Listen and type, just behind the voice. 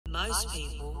Most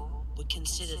people would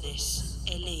consider this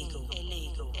illegal.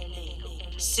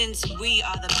 Since we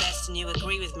are the best and you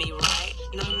agree with me, right?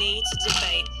 No need to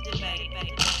debate.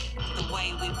 The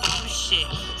way we bomb shit.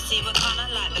 See, we're kinda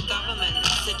like the government,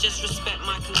 so just respect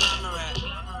my conglomerate.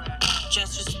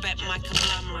 Just respect my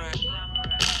conglomerate.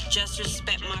 Just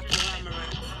respect my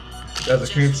conglomerate. Guys,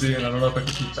 I can't see, and I don't know if I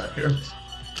can keep back here.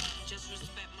 Just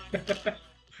respect my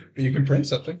You can print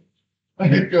something.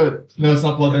 Okay, good. No, it's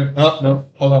not plugged in. Oh, no.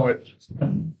 Hold on, wait.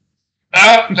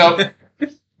 Ah, no.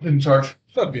 Didn't charge.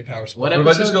 That'd be a power supply. What if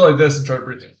I just go like this and try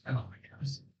breathing? Oh my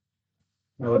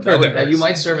gosh. You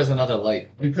might serve as another light.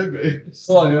 It could be.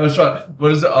 Hold on, let's try.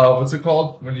 What is it? What's it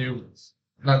called when you is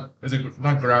it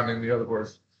not grounding? The other word,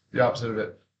 the opposite of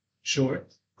it. Sure.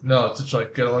 No, it's just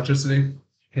like get electricity.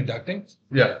 Conducting?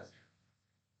 Yeah,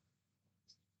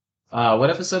 What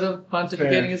episode of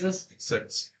Pontificating is this?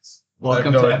 6.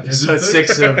 Welcome no to idea. Is it episode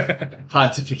 6 of It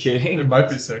Pontificating. might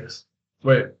be 6.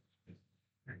 Wait,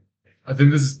 I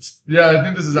think this is. Yeah, I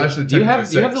think this is actually. Do you have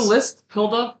technically the 6. list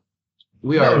pulled up?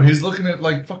 We No, are. he's looking at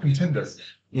like fucking Tinder.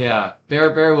 Yeah,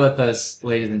 bear with us,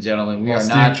 ladies and gentlemen. We While are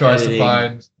Steve not tries editing. to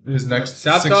find his next.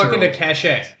 Stop talking to 6-year-old.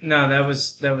 Cachet. No, that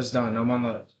was done. I'm on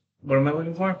the. What am I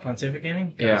looking for?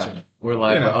 Pontificating? Yeah, we're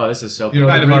live. You know. Oh, this is so. You know,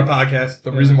 Kind of our podcast.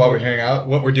 The reason why we hang out,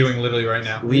 What we're doing literally right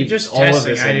now. Leave Just all of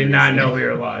testing. this I in. did not know we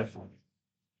were live.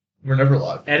 we're never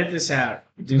live. Edit this out.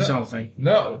 Do No. something.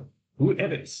 No, Who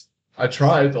edits? I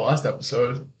tried the last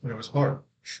episode and it was hard.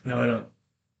 No, I don't.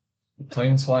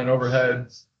 Planes flying overhead.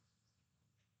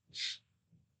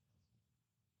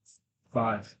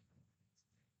 5.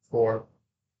 4,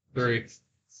 3,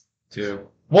 2.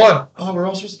 1. Oh, we're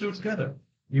all supposed to do it together.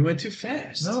 You went too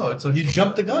fast. No, it's like You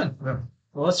jumped the gun.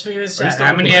 Well, let's figure this Are you out. still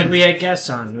How many recording? had we had guests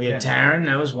on? We had Taryn.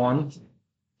 That was one.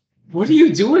 What are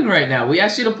you doing right now? We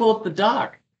asked you to pull up the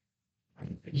doc.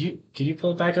 Could you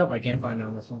pull it back up? I can't find it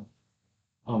on the phone.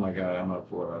 Oh my god, I'm up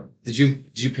for it. Did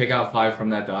you pick out 5 from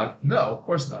that doc? No, of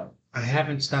course not. I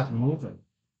haven't stopped moving.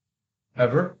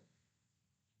 Ever.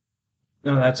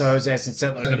 No, that's what I was asking.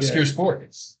 Said An obscure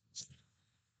sport.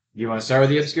 You want to start with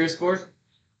the obscure sport?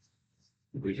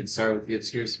 We can start with the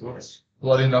obscure sport.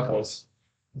 Bloody knuckles.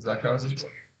 Does that count as a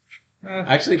sport? I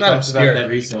actually Not talked about obscure. that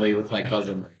recently with my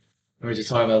cousin. We were just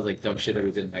talking about like dumb shit that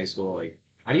we did in high school. Like,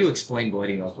 how do you explain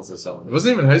bloody knuckles to It someone?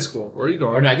 wasn't even high school. Where are you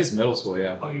Or going? no, I guess middle school,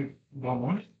 yeah. Oh, you want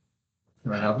one?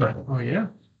 Can I have that? Oh, yeah.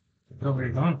 Oh, where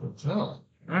you going? No.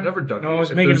 I've never done No, I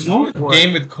was If making a there's- move for it.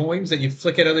 Game with coins that you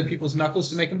flick at other people's knuckles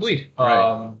to make them bleed.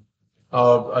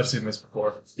 I've seen this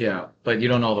before. Yeah, but you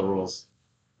don't know the rules.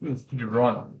 You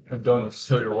run and don't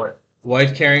kill your wife.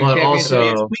 Wife carrying But championship.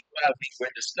 also, We proudly when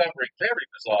discovering very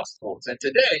bizarre sports. And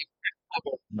today,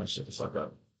 Much shit just like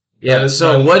that. yeah. That is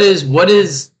So fine. what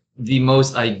is the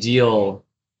most ideal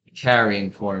carrying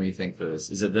form you think for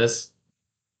this? Is it this?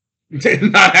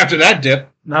 Not after that dip.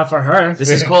 Not for her. This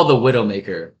is called the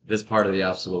Widowmaker. This part of the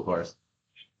obstacle course.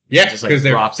 Yeah, Just, like, because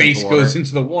their drops into face water. goes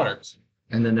into the water.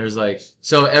 And then there's like,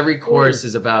 so every course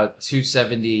is about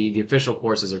 270. The official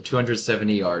courses are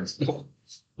 270 yards.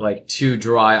 Like 2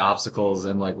 dry obstacles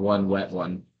and like 1 wet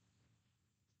one.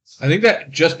 I think that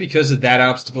just because of that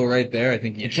obstacle right there, I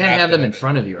think You can't have them in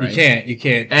front of you, right? You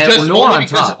can't. And Just nor only on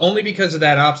because, top. only because of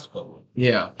that obstacle.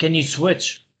 Yeah. Can you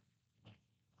switch?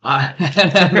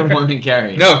 The woman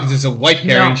carrying. No, because it's a wife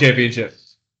carrying No. championship.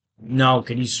 No.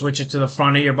 Can you switch it to the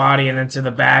front of your body and then to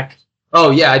the back? Oh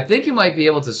yeah, I think you might be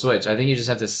able to switch. I think you just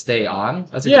have to stay on.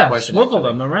 That's a good Yeah, question. swivel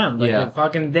them around like Yeah. a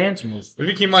fucking dance move. What if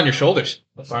you keep them on your shoulders?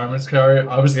 The fireman's carry.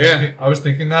 I was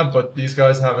thinking that, but these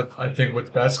guys have it. I think what's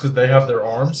best because they have their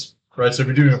arms, right? So if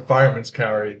you're doing a fireman's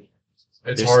carry,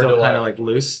 it's They're hard still to kind of like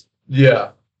loose. yeah,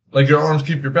 like your arms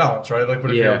keep your balance, right? Like,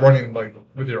 but if Yeah. you're running like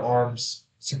with your arms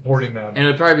supporting them, And it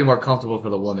would probably be more comfortable for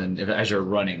the woman if as you're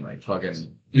running, like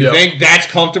fucking. You yeah. think that's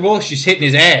comfortable? She's hitting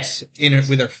his ass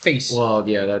with her face. Well,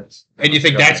 yeah, that's. And you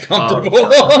think that's Oh, comfortable?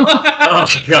 Oh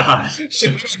god!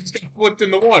 She just got flipped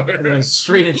in the water. Going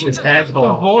straight into his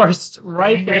asshole. Divorced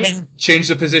right there. Change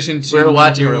the position to. We're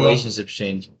watching relationships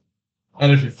change.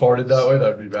 and if you farted that way,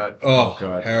 that'd be bad. Oh,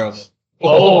 God. terrible.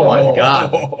 Oh, my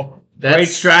God. Great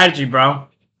That's strategy, bro.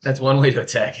 that's one way to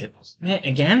attack it. Man,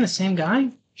 again, the same guy?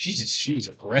 She's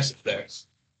aggressive there.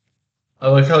 I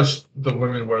like how the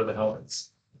women wear the helmets.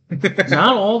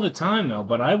 Not all the time, though,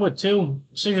 but I would too.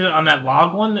 See on that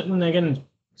log one that when they're getting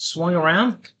swung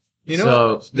around? You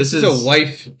know, So this is is a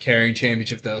wife carrying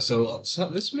championship though, so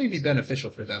this may be beneficial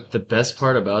for them. the best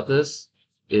part about this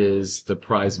is the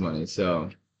prize money. So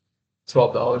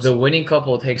 $12. The winning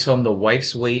couple takes home the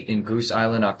wife's weight in Goose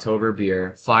Island October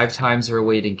beer, 5 times her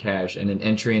weight in cash, and an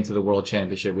entry into the World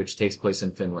Championship, which takes place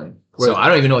in Finland. So Wait. I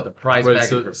don't even know what the prize Wait, package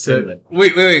so- for so- Finland.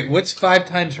 Wait. What's 5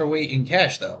 times her weight in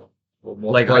cash, though?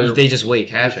 Like they just weigh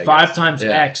cash. I 5 guess. times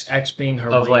Yeah. X being her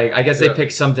Of weight. like, I guess Yeah. they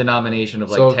pick some denomination of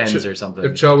like So tens Ch- or something.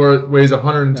 If Cho weighs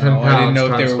 110 No, pounds, I didn't know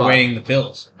if they times were 5. weighing the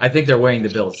bills. I think they're weighing the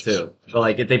bills too. But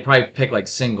like, they probably pick like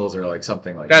singles or like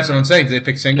something like That's that. what I'm saying. Do they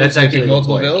pick singles? That's They actually pick a good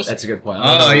multiple point. bills? That's a good point. I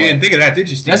don't Oh, know you why. didn't think of that, did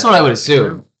you, Steve? That's what I would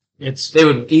assume. It's They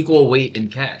would equal weight in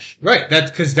cash. Right,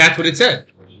 because that's what it said.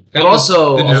 That But was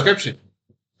also- the description.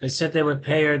 they said they would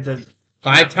pay her the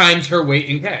 5 times her weight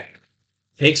in cash.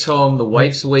 Takes home the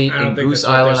wife's weight I don't in think Goose that's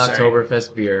what Island they're saying.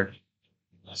 Oktoberfest beer.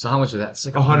 So how much was that? It's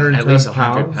like 110 at least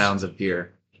 100 pounds? pounds of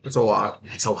beer. That's a lot.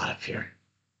 That's a lot of beer.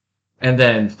 And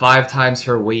then 5 times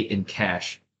her weight in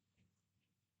cash.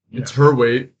 It's her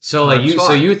weight. So like Times you, so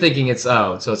 5. you're thinking it's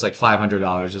so it's like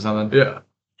 $500 or something. Yeah.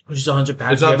 which is 100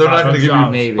 pounds. It's not, they're not going to give you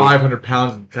Maybe. 500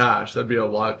 pounds in cash. That'd be a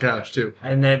lot of cash, too.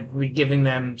 and then we're giving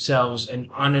themselves an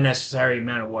unnecessary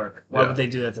amount of work. Why Yeah. would they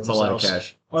do that to It's a lot of themselves?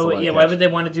 cash. Why It's a would, lot of yeah, why cash. would they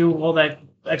want to do all that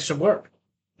extra work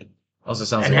Also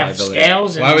sounds and like a have liability.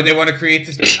 scales? And Why would they want to create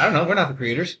this? I don't know. We're not the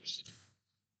creators.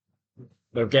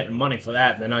 They're getting money for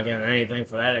that. They're not getting anything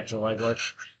for that extra legwork.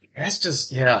 That's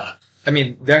just yeah. I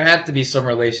mean, there have to be some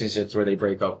relationships where they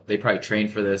break up. They probably train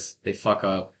for this. They fuck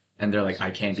up, and they're like, "I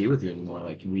can't be with you anymore.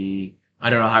 Like I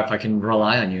don't know how if I can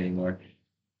rely on you anymore."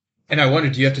 And I wonder,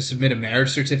 do you have to submit a marriage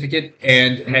certificate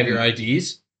and have your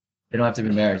IDs? They don't have to be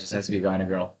married. It just has to be a guy and a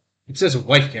girl. It says a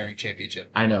wife carrying championship.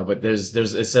 I know, but there's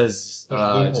it says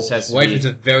it just has to Wife be, is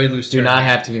a very loose do term. not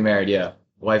have to be married. Yeah,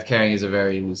 wife carrying is a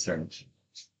very loose term.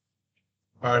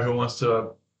 All right, who wants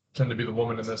to tend to be the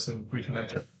woman in this, and we can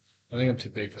enter. I think I'm too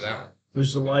big for that one.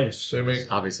 Who's the lightest? So you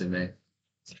make Obviously me,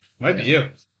 Might be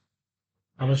you.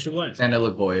 How much you weigh? and I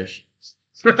look boyish.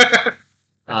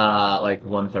 Like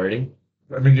 130.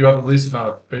 I mean, you have the least amount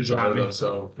of facial hair, though,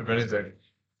 so if anything.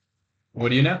 What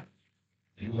do you know?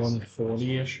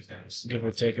 140-ish, give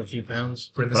or take a few pounds.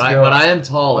 Bring the But scale I up. am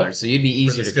taller, so you'd be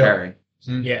easier to scale. carry,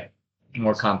 Yeah.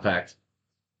 more compact.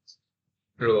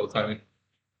 You're a little tiny.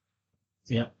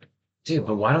 Dude,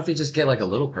 but why don't they just get like a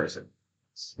little person?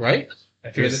 Right? I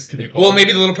figured Yes. that- well,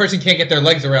 maybe the little person can't get their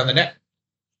legs around the neck.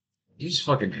 You just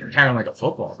fucking carry them like a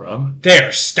football, bro.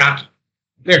 They're stocky.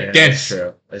 They're Yeah, dense. That's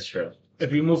true. That's true.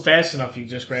 If you move fast enough, you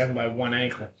just grab them by one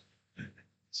ankle.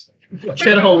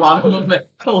 Get a lot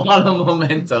of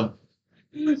momentum.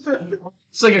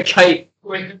 It's like a kite.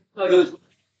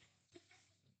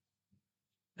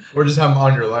 Or just have them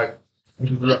on your leg. If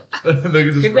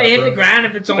they hit the ground,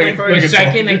 if it's only for a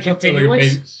second and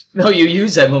continuous, No, you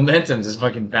use that momentum, just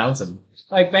fucking bounce them.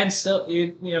 like Ben Still,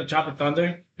 you know, Tropic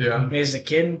Thunder, Yeah. as a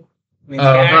kid,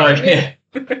 Oh, yeah.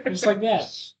 just like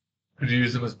that. Could you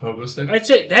use them as pogo stick? I'd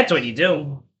say that's what you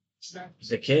do.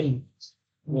 As a kid,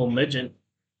 little midget,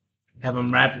 have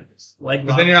him wrap leg But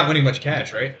lock. then you're not winning much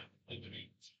cash, right?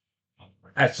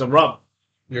 That's the rub.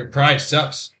 Your prize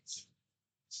sucks.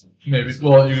 Maybe.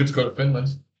 Well, you get to go to Finland.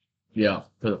 Yeah,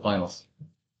 for the finals.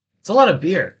 It's a lot of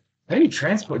beer. How do you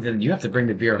transport them? You have to bring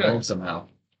the beer Yeah. home somehow. Okay.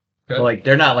 But, like,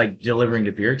 they're not like delivering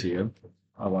the beer to you.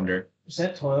 I wonder. Is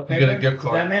that toilet You paper? get a gift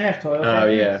card. Does that man have toilet paper? Oh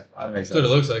yeah, that makes That's what it sense.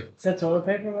 looks like. Is that toilet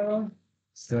paper, by the way?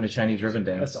 It's doing a Chinese ribbon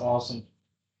dance. That's awesome.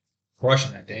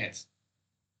 Crushing that dance.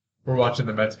 We're watching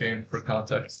the Mets game for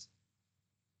context.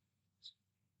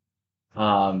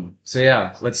 So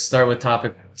yeah, let's start with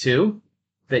topic 2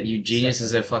 that you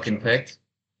geniuses have fucking picked.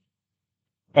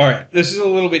 All right, this is a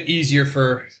little bit easier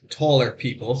for taller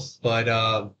people,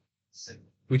 but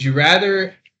would you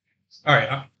rather? All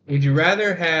right, would you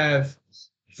rather have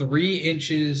 3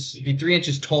 inches, be 3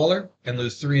 inches taller and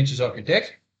lose 3 inches off your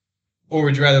dick, or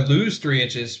would you rather lose 3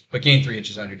 inches but gain 3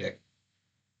 inches on your dick?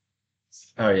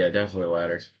 Oh yeah, definitely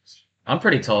ladder. I'm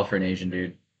pretty tall for an Asian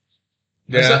dude.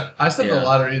 I said Yeah. the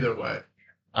ladder either way.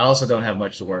 I also don't have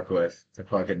much to work with to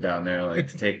fucking down there, like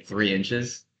to take 3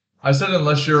 inches. I said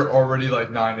unless you're already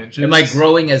like 9 inches. Am I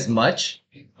growing as much?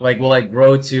 Like, will I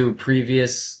grow to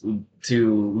previous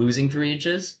to losing 3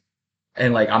 inches?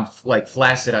 And like, I'm like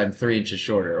flaccid, I'm 3 inches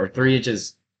shorter, or 3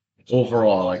 inches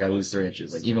overall. Like, I lose 3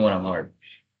 inches, like even when I'm hard.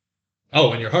 Oh,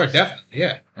 when you're hard, definitely,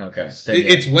 yeah. Okay. then, yeah.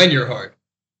 It's when you're hard.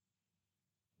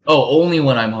 Oh, only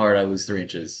when I'm hard, I lose 3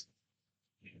 inches.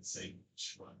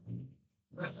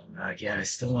 Yeah, I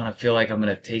still want to feel like I'm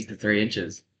gonna take the 3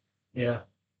 inches. Yeah.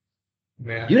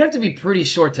 Yeah. You'd have to be pretty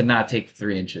short to not take the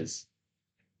 3 inches.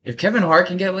 If Kevin Hart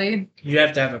can get laid, You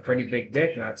have to have a pretty big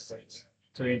dick not to take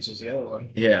 3 inches the other one.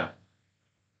 yeah.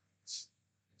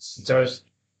 So it's,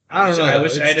 I don't know. I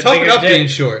wish I had a tough bigger enough dick. being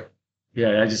short.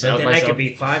 Yeah, I just but out then I myself. could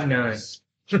be 5'9".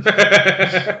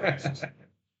 I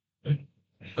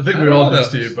think I we don't all know. do,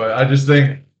 Steve, but I just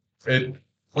think it,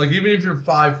 like, even if you're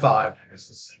 5'5",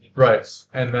 right,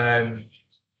 and then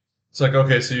it's like,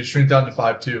 okay, so you shrink down to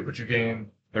 5'2", but you gain,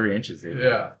 3 inches, dude.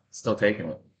 yeah, Still taking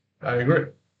it. I agree.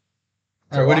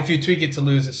 All right, what if you tweak it to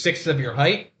lose a sixth of your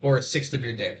height or a sixth of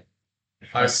your dick?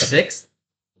 A sixth?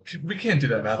 We can't do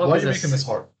that math. Fuck Why are is you this? making this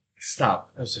hard?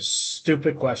 Stop. That's a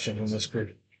stupid question from this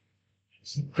group.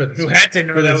 For this- Who had to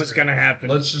know for that this- was going to happen?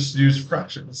 Let's just use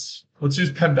fractions. Let's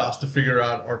use PEMDAS to figure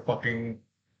out our fucking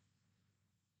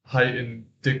height and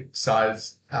dick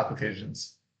size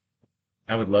applications.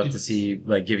 I would love to see,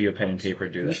 like, give you a pen and paper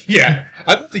and do that. Yeah,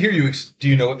 I'd love to hear you. Do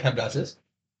you know what PEMDAS is?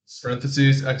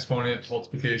 Parentheses, exponent,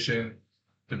 multiplication,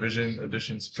 division,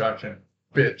 addition, subtraction.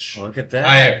 Bitch. Look at that.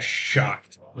 I am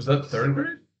shocked. Was that third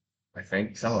grade? I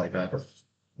think something like that.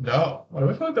 No. Why do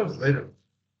I feel like that was later?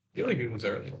 I feel like it was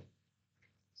early.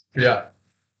 Yeah.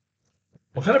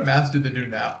 What kind of math do they do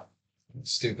now?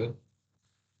 Stupid.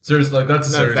 Seriously, like, that's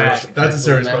a They're serious back. question. That's a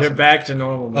serious They're question. back to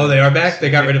normal. Oh, they are back? They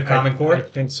got rid of Common I Core?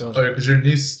 think so. Oh, yeah, because your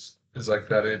niece is like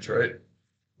that age, right?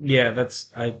 Yeah,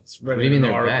 that's I read What do you mean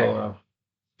an they're article. back?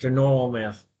 They're normal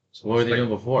math. So what were they Like- doing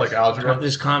before? Like algebra?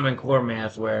 This Common Core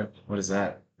math where, What is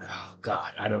that? oh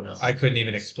God, I don't know. I couldn't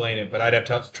even explain it, but I'd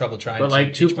have trouble trying But to like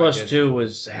teach 2 my plus kids.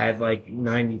 2 had like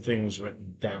 90 things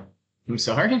written down. I'm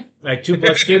sorry? Like 2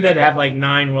 plus 2 that have like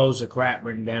 9 rows of crap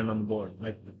written down on the board.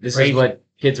 Like This crazy. is what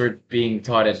kids were being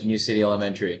taught at New City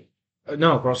Elementary.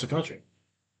 No, across the country.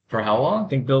 For how I long?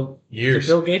 think did Years.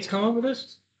 Bill Gates come up with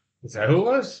this? Is that who it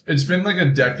was? It's been like a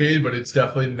decade, but it's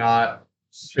definitely not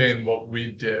been what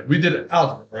we did. We did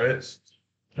algebra, right?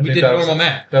 I We think did that was- normal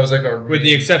math, That was like our with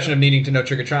the exception of needing to know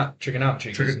trigonometry.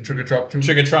 trigonometry.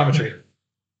 Trigonometry.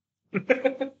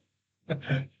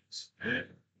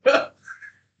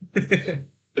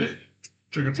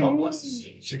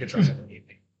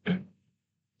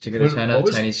 Chicken What- China, what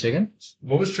was- Chinese chicken?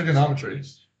 What was trigonometry?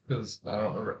 Because I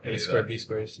don't remember. A squared, B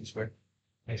squared, C squared.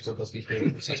 A squared plus B squared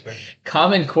equals C squared.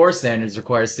 Common Core standards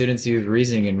require students to use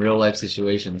reasoning in real life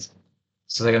situations.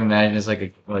 So I can imagine it's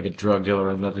like a drug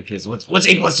dealer with other kids. What's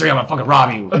 8 plus 3? I'm gonna fucking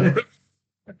rob you.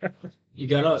 You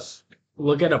gotta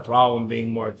look at a problem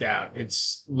being worked out.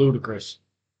 It's ludicrous.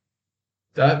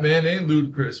 That man ain't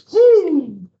ludicrous.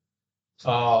 Woo!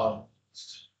 So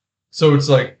it's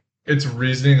like it's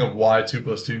reasoning of why 2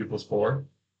 plus 2 equals 4.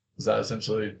 Is that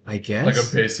essentially I guess. like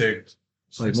a basic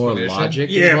like more explanation? logic.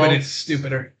 Yeah, but involved? it's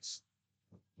stupider.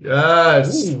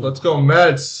 Yes, Ooh. let's go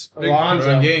Mets. Big Alonso.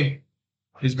 run game.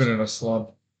 He's been in a slump.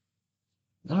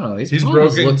 I don't know. These He's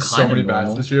problems broken look so kinda many bats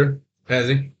normal. this year. Has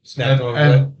he? Snapped over.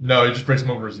 And no, he just breaks him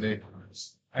over his knee.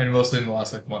 And mostly in the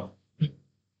last like month.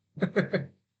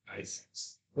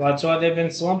 Nice. Well, that's why they've been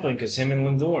slumping, because him and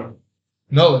Lindor.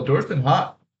 No, Lindor's been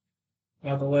hot.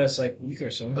 Not the last like week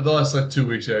or so. The last like 2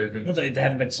 weeks, yeah, he's been. Well, they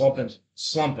haven't been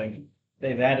slumping.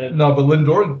 They've added. No, but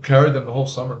Lindor carried them the whole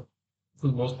summer, for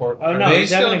the most part. Oh, no, They he's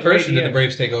still having in a great first, or did the year.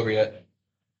 Braves take over yet?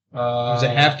 It was a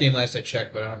half game last I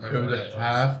checked, but I don't It remember. was what a that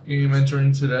half game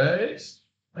entering today,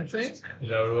 I think. Is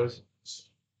that what it was?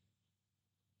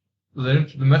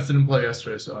 The Mets didn't play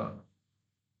yesterday, so I don't know.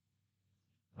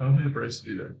 I don't think the Braves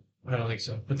did either. I don't think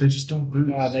so. But they just don't lose.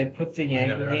 They put the I Yankee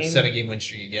know they're on a game. 7-game win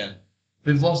streak again.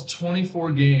 They've lost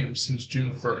 24 games since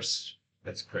June 1st.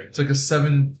 That's crazy. It's like a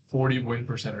 740 win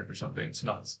percentage or something. It's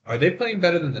nuts. Are they playing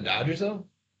better than the Dodgers though?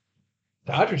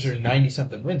 Dodgers are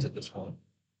 90-something wins at this point.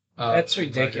 That's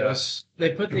ridiculous.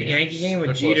 They put the Yankee game with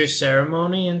They're Jeter's close.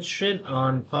 ceremony and shit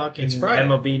on fucking It's Friday.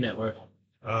 MLB Network.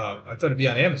 I thought it'd be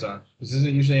on Amazon. Isn't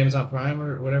it usually Amazon Prime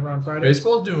or whatever on Friday?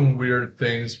 Baseball's doing weird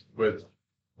things with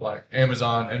like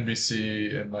Amazon,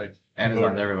 NBC, and like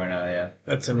Amazon's everywhere now. Yeah.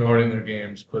 That's promoting their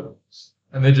games,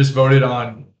 and they just voted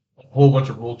on a whole bunch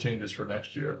of rule changes for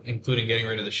next year. Including getting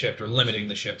rid of the shift, or limiting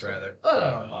the shift, rather. I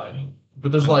don't mind,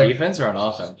 but there's On like defense or on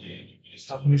offense?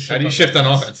 how can you How do you shift on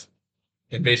offense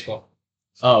in baseball?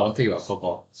 Oh, I'm thinking about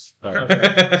football.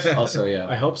 Sorry. Also, I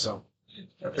yeah. hope so.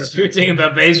 If you're thinking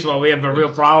about baseball, we have a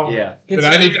real problem. Yeah. Then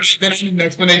I need an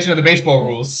explanation of the baseball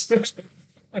rules.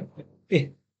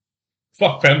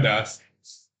 Fuck PEMDAS.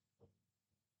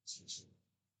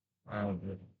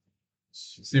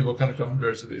 Steve, what kind of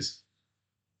cucumbers are these?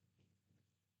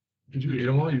 Did you eat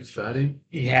them all, you fatty?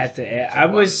 You had to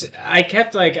add. I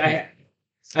kept like, I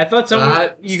thought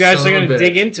That you guys son are of a going to bitch.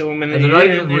 dig into them, and then And you they're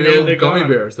not didn't, even and now real they're gummy gone.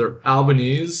 bears. They're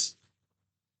Albanese.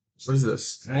 What is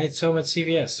this? I had some at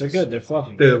CVS. They're good. They're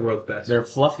fluffy. They're the world's best. They're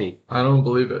fluffy. I don't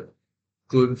believe it.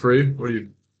 Gluten free? What are you,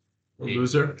 a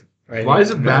loser? Right? Why is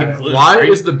the bag? Gluten-free? Why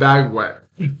is the bag wet?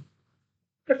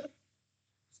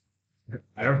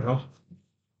 I don't know.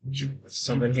 Did you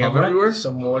Something Cum here. everywhere?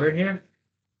 Some water here.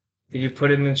 Did you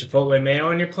put in the Chipotle mayo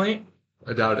on your plate?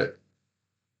 I doubt it.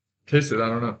 Taste it. I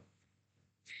don't know.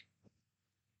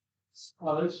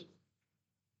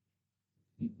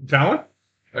 Found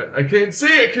I can't see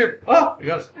it. I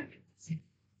got it.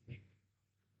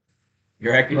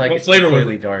 You're acting like What it's flavor was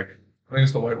completely dark. I think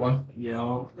it's the white one.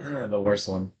 Yeah. The worst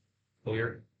one.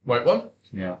 Clear. White one?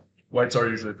 Yeah. Whites are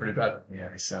usually pretty bad. Yeah,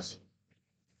 makes sense.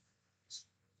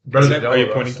 Better than Are you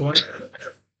yellow, pointing though. to one?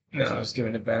 No, I was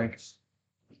giving it back.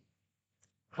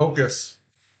 Focus.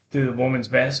 To the women's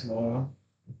basketball.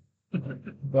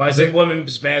 Why is it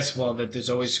women's basketball that there's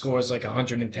always scores like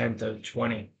 110 to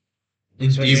 20? In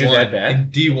Is it D1. that bad?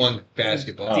 In D1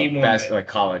 basketball. Oh, D1 basketball, like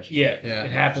college. Yeah, Yeah.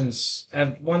 it happens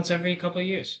once every couple of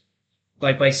years.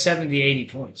 Like by 70, 80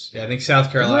 points. Yeah, I think South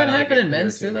Doesn't Carolina. that happen in like,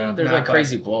 men's too, though? There's Not like by-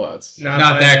 crazy blowouts. Not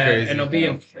by that crazy, And it'll be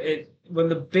no. when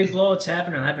the big blowouts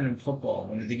happen, it'll happen in football.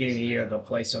 In the beginning of the year, they'll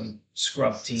play some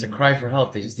scrub team. It's a cry for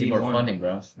help. They just need more D1. funding,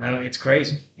 bro. I don't know, it's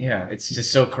crazy. Yeah, it's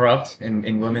just so corrupt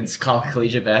in women's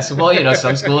collegiate basketball. You know,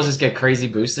 some schools just get crazy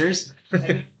boosters.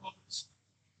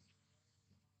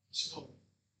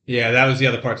 Yeah, that was the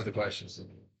other part of the question.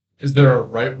 Is there a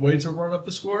right way to run up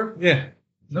the score? Yeah.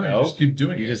 No, No. you just keep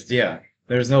doing You it. just, yeah.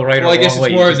 There's no right Well, or I guess wrong way.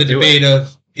 it's you more of just the do it. debate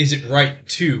of is it right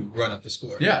to run up the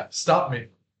score? Yeah, stop me.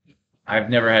 I've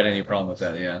never had any problem with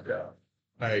that, yeah. Yeah.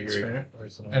 I agree.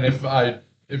 And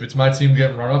if it's my team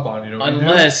getting run up on, you know,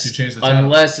 Unless you change the channel.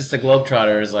 unless it's the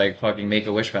Globetrotters, like fucking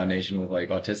Make-A-Wish Foundation with like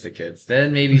autistic kids,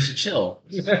 then maybe you should chill.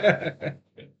 They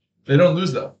don't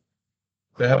lose though.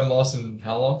 They haven't lost in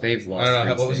how long? They've I lost. don't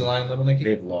know. What was the Springsteen. line, Little Nicky?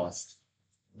 They've lost.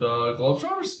 The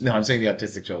Globetrotters? No, I'm saying the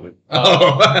autistic children.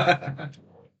 Oh.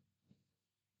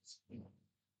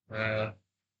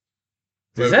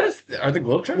 Is that are the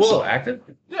Globetrotters Well- still active?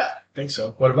 Yeah. I think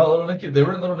so. What about Little Nicky? They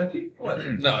were in Little Nicky? What?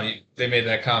 No, they made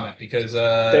that comment because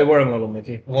They were in Little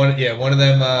Mickey. one of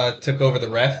them took over the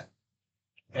ref,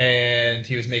 and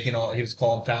he was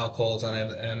calling foul calls on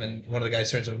him, and one of the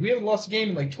guys turns to him, we haven't lost a game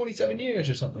in like 27 years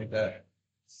or something like that.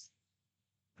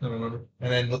 I don't remember.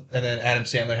 And then Adam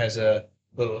Sandler has a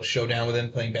little showdown with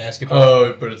him playing basketball.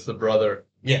 Oh, but it's the brother.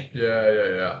 Yeah,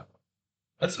 Yeah.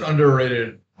 That's an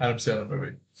underrated Adam Sandler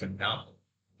movie. phenomenal.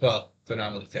 Well,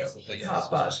 phenomenally terrible, but yeah.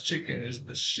 Popeye's chicken is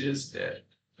the shiz dead.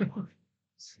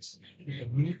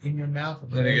 Meat in your mouth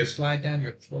and Then he gets- slide down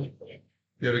your throat.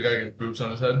 The other guy gets boobs on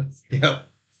his head. Yep.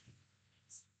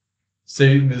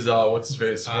 Satan is what's his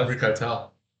face? Ozzy. Harvey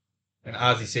Keitel. And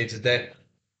Ozzy saves the day.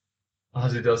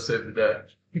 Ozzy does save the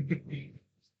day.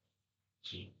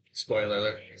 Spoiler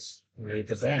alert. Read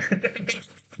the back.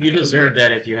 You deserve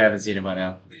that if you haven't seen it by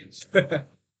now.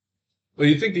 Well,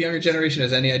 you think the younger generation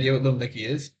has any idea what Little Nicky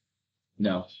is?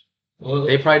 No, Well,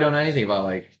 they probably don't know anything about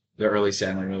like the early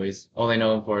Sandler movies. All they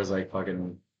know him for is like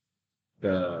fucking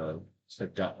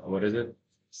what is it?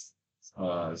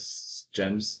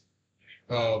 Gems,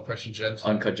 Oh, Precious Gems.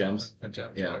 Uncut Gems. Uncut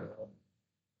Gems. Yeah.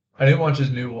 I didn't watch his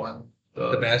new one.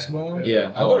 The basketball one? Yeah,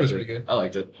 I thought it was liked pretty good. I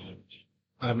liked it.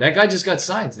 That guy just got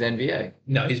signed to the NBA.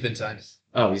 No, he's been signed.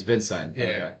 Oh, he's been signed. Yeah.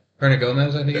 Okay. Hernan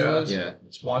Gomez, I think it Yeah. was. Yeah,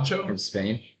 Swancho? from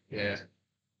Spain. Yeah.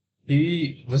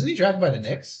 He wasn't he drafted by the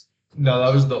Knicks? No,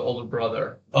 that was the older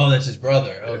brother. Oh, that's his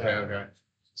brother. Okay, Yeah. okay.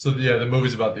 So yeah, the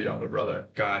movie's about the younger brother.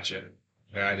 Gotcha.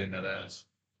 Yeah, I didn't know that.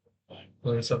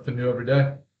 Learn something new every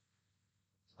day.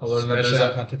 I learned that Especially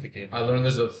there's on a, Pontificating. I learned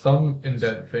there's a thumb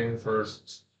indent thing for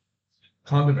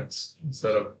condiments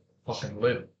instead of fucking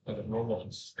lid like a normal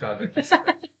condiment.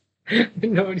 I don't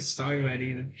know what he's talking about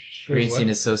either. Greenstein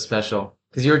is so special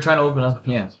because you were trying to open up.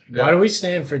 Yeah. Why do we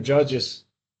stand for judges?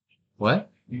 What?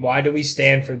 Why do we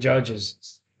stand for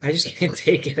judges? I just can't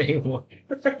take it anymore.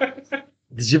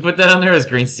 Did you put that on there as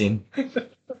Greenstein?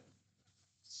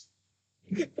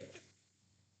 I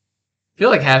feel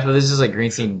like half of this is like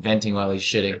Greenstein venting while he's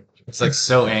shitting. It's like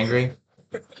so angry.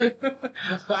 I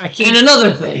And can't.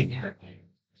 another thing.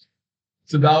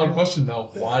 It's a valid question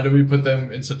though. Why do we put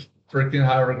them in such freaking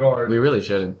high regard? We really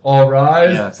shouldn't. All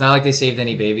rise. Yeah, it's not like they saved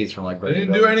any babies from like. They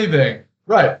didn't do anything.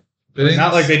 Right. They It's didn't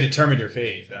not like they determined your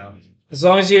fate. As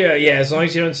long as you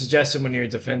don't suggest it when you're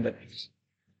defending.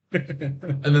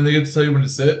 And then they get to tell you when to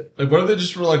sit. Like, what if they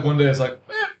just were like one day? It's like,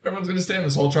 everyone's gonna stand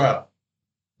this whole trial.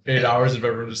 8 hours of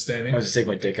everyone just standing. I was just take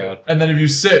my dick out. And then if you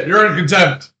sit, you're in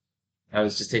contempt. I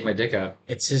was just take my dick out.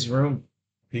 It's his room.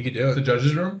 You could do The it.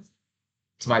 judge's room.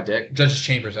 It's my dick. Judge's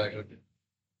chambers, actually.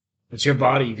 It's your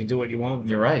body. You can do what you want.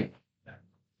 You're right.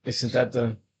 Isn't that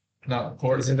Not in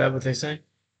court. Isn't that what they say?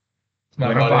 It's my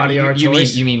Our body. body, our You mean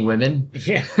choice. you mean women?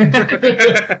 Yeah.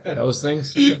 Those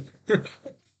things.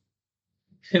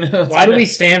 Why Why do we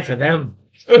stand for them?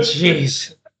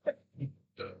 Jeez.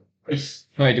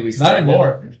 Why do we? Not stand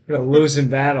anymore. We're losing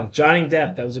battle. Johnny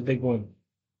Depp. That was a big one.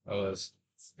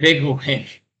 Big win.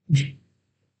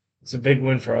 It's a big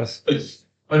win for us.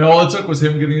 And all it took was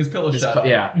him getting his pillow Just- shot.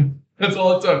 yeah. That's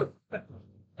all it took.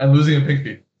 And losing a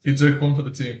pinky. He took one for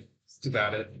the team. That's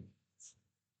about it.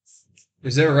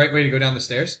 Is there a right way to go down the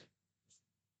stairs?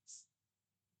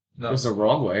 No, There's a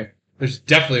wrong way. There's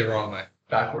definitely a wrong way.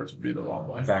 backwards would be the wrong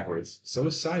way. Backwards. So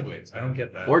is sideways. I don't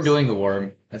get that. Or doing the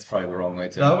worm. That's probably the wrong way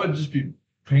too. That would just be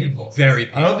painful.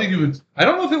 Very I don't think you would. I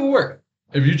don't know if it will work.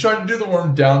 If you tried to do the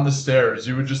worm down the stairs,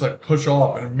 you would just like push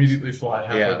off and immediately fly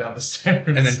halfway Yeah. down the stairs.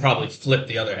 And then probably flip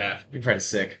the other half. You're probably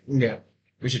sick. Yeah.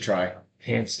 We should try.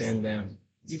 Handstand down.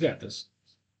 You got this.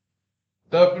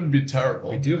 that would be terrible.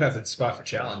 We do have that spot for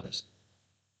challenges.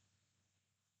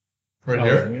 Right Oh,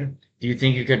 here. Do you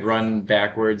think you could run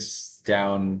backwards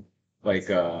down like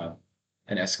an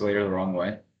escalator the wrong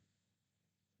way?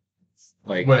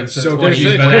 Like Wait, So what do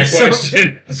you- confused by that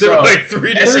question. There So, were like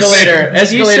three different escalator, Do you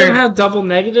still escalator, have double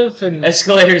negative in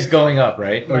escalator's going up,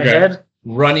 right? my Okay. head?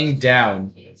 Running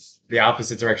down the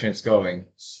opposite direction it's going.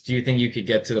 Do you think you could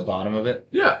get to the bottom of it?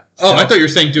 Yeah. Oh, I thought you were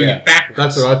saying doing Yeah. it backwards.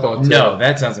 That's what I thought. Too. No,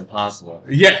 that sounds impossible.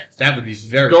 Yeah, that would be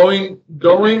very.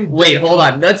 Going Wait, hold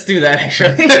on. Let's do that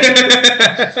actually.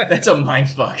 That's a mind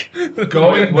fuck.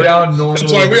 going down normal.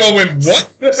 That's why we all went,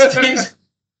 what? Steve's-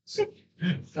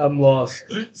 I'm lost.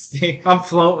 Steve- I'm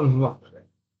floating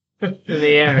in the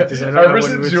air because I don't know Ever what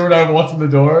since you and I walked in the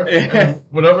door, Yeah.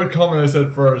 whatever comment I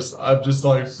said first, I've just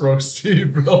like broke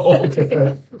Steve for the whole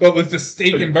day. But with the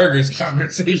steak and burgers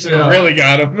conversation, Yeah. I really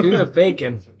got him. You have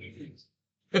bacon.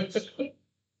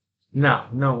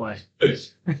 No way.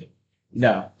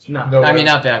 No. No. No I way. mean,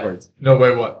 not backwards. No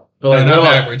way. What? But No, like, not what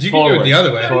about backwards. You can do it the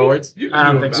other way. Forwards? You I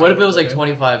don't do it think so. What if it was like backwards,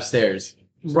 25 stairs?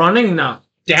 Running? No.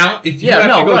 Down. If you Yeah, have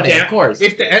no, to go running, down, of course.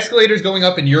 If the escalator's going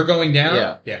up and you're going down,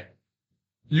 Yeah.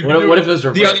 You What, can do what if it was The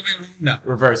reverse? other way around, no.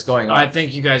 Reverse going I up.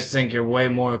 think you guys think you're way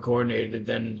more coordinated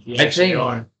than you I actually think-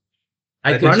 are.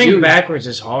 I could Running do backwards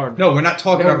is hard. No, we're not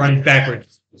talking about running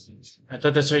backwards. I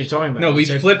thought that's what you're talking about. No, we You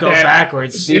said flipped go that.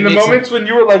 backwards. In the makes moments when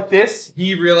you were like this,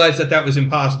 he realized that was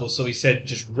impossible, so he said,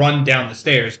 just run down the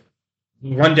stairs.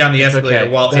 Run down the That's escalator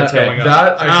okay. while That's it's okay. going up.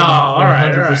 that. I Oh, can all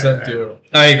right, 100% all do,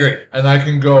 I agree. and I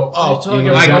can go up. talking even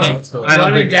about down running- the I don't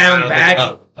Running think down I don't think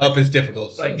back- Up is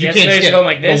difficult. Like you yesterday's can't skip, going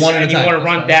like but this, one at and a you time. want to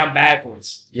run down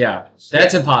backwards. Yeah.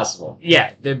 That's impossible.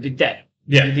 Yeah, they'd be dead.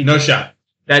 Yeah, no shot.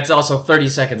 That's also 30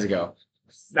 seconds ago.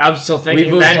 I'm still We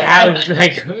thinking moved that on. how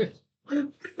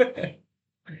like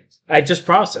I just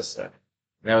processed that.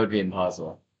 That would be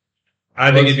impossible.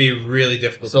 I think it'd be really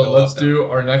difficult. So to go let's up, do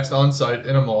our next on-site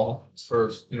in a mall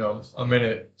for a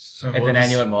minute. And At we'll the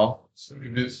just- Nanuet Mall. we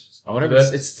can do- I wonder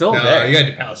if it's still though. No, there. you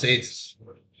gotta do Palisades.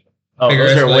 Oh, bigger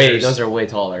escalators. those are way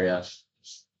taller, yeah.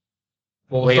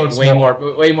 Well, Way, start way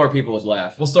small. way more people would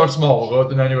laugh. We'll start small. We'll go at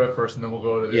the Nanuet first, and then we'll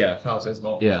go to the Yeah. Palisades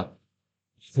Mall. Yeah.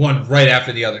 One right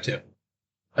after the other two.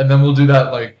 And then we'll do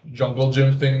that like jungle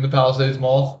gym thing in the Palisades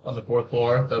Mall on the 4th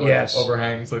floor that like Yes.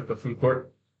 overhangs like the food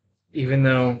court. Even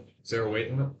though Is there a weight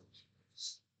limit?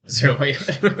 So, I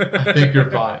think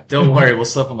you're fine. don't worry, we'll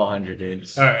slip them 100, dude.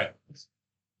 All right.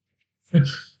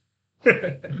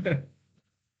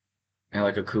 And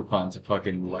like a coupon to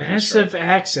fucking lucky massive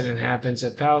accident happens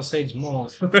at Palisades Mall.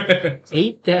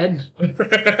 8 dead.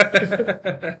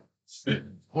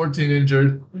 14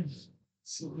 injured.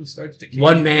 Starts to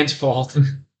One man's fault.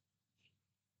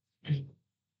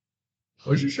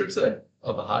 What's your shirt say?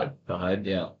 Oh, the hide. The HUD,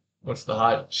 yeah. What's the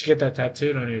hide? You should get that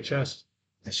tattooed on your chest.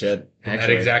 I should. in that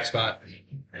Actually, exact spot.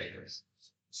 it's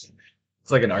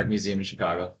like an art museum in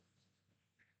Chicago.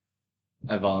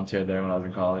 I volunteered there when I was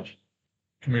in college.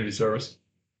 Community service.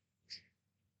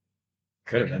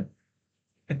 Could have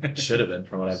been. Should have been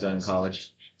from what I've done in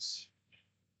college.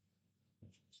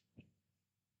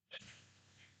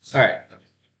 All right.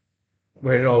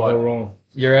 Where did it all go wrong?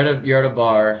 You're at a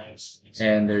bar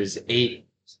and there's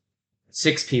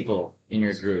 6 people in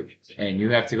your group and you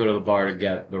have to go to the bar to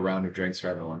get the round of drinks for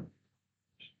everyone.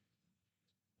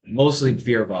 Mostly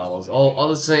beer bottles. I'll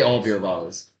just say all beer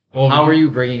bottles. Well, How are you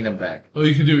bringing them back? Well,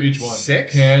 you can do each one.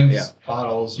 6? Cans, Yeah.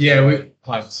 bottles, Yeah,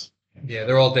 pints. Yeah,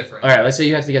 they're all different. All right, let's say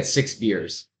you have to get 6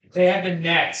 beers. They have the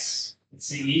nets. It's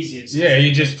the easiest. Yeah,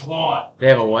 you just claw They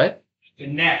have a what? the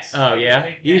nets. Oh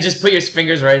yeah, you just put your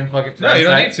fingers right in fucking. No, you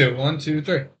don't need to. 1, 2,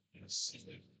 3.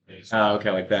 Oh, okay,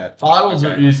 like that. Bottles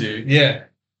are Okay. easy. Yeah.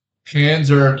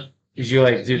 Cans are. Did you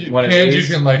like do one of Cans these?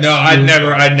 you can like. No, squeeze-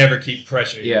 I'd never keep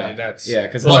pressure. Yeah. That's Yeah,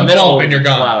 because Well, the middle and you're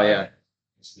gone. Wow, yeah.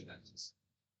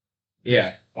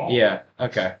 Yeah. Yeah.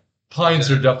 Okay. Pints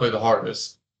are definitely the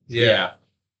hardest. Yeah.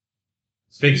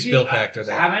 Big spill factor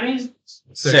there. How many?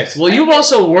 6. Well, you've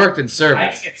also worked in I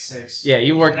service. can get 6. Yeah,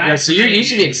 you work. Nice. So you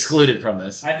should be excluded from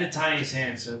this. I have the tiniest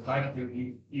hand, so if I can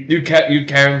do You carry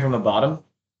them from the bottom,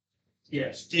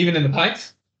 Yes. Even in the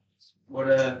pints? What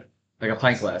like a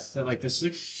pint glass. is that like this?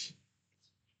 6?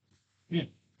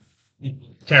 You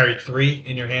carried 3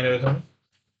 in your hand at a time?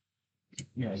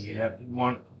 Yeah, you have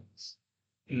one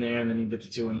in there, and then you get the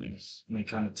 2 in there, and they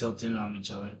kind of tilt in on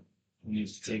each other. You need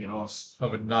to take it off. I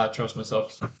would not trust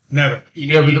myself. Never.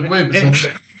 Yeah, but wait,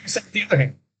 Except the other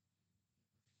hand.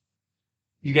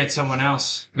 You get someone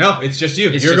else. No, it's just you.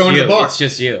 It's You're just going you. to the bar. It's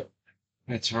just you.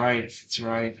 That's right. That's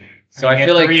right. So I I get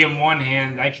feel like 3 in one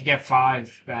hand. I could get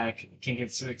 5 back. Can't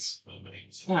get 6.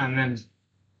 Yeah, and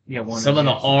then one. some on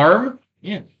the arm.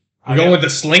 You're going with the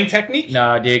sling technique?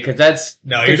 No, dude, because that's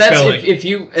No, you're that's spilling. if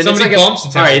you and Somebody it's like bumps,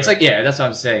 it's all right. It's everywhere. like that's what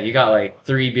I'm saying. You got like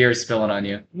 3 beers spilling on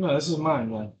you. No, this is mine.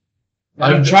 Man.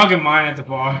 I'm I'm chugging mine at the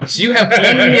bar. So you have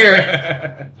only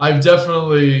here I've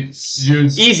definitely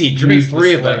used easy. Drink used the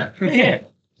 3 of sling. them. Yeah.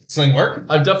 Sling work?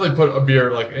 I've definitely put a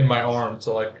beer like in my arm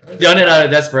to like. Done it out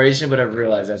of desperation, but I've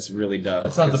realized that's really dumb.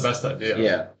 That's not the best idea.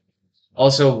 Yeah.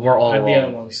 Also, we're all I'd be on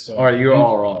wrong. one store. Or you're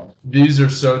all wrong. These are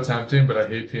so tempting, but I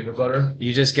hate peanut butter.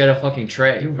 You just get a fucking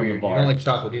tray from the You bar. don't like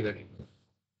chocolate either.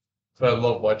 But I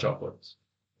love white chocolates,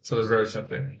 so they're very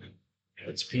tempting.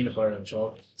 It's peanut butter and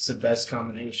chocolate. It's the best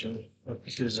combination of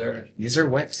dessert. These are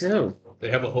wet too. They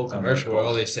have a whole commercial where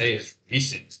all they say is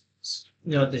decent.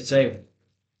 You know what they say?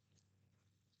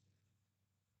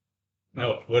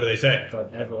 No, what do they say?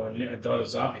 But everyone I thought it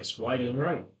was obvious. White is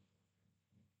right.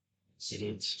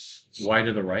 Idiots. Why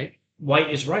to the right?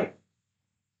 White is right.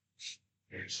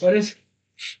 What is?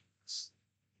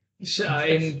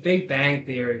 In Big Bang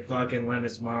Theory, fucking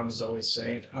Leonard's mom is always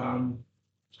saying,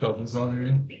 Sheldon's on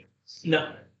you mean?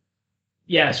 no.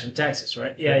 Yeah, it's from Texas,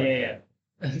 right? Yeah.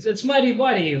 It's mighty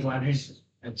white of you, Leonard.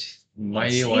 I just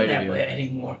Mighty can't white say of that you. way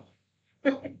anymore.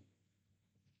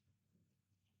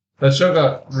 That show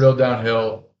got real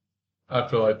downhill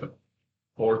after like the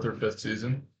 4th or 5th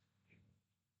season.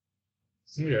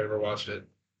 You ever watched it?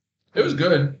 It was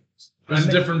good. It was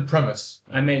a different premise.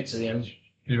 I made it to the end.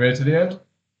 You made it to the end?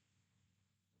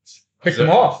 Pick them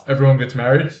off. Everyone gets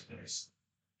married?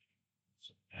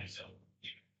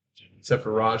 Except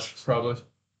for Raj, probably.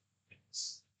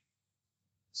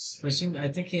 I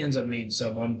think he ends up meeting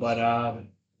someone, but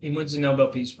he wins the Nobel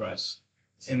Peace Prize.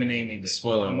 Him and Amy did.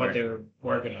 Spoiler on what alert. they were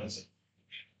working on.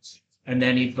 And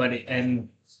then and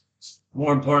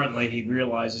more importantly, he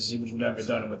realizes he would have never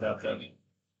done it without them.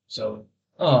 So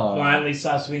Oh, finally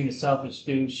stops being the selfish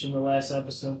douche in the last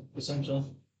episode, essentially.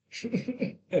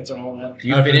 That's all that. do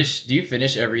you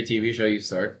finish every TV show you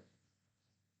start?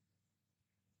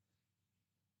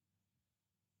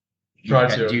 Try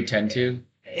to. Do you tend to?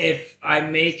 If I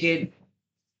make it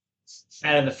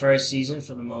out of the first season,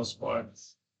 for the most part,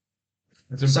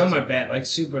 It's some are impressive. bad. Like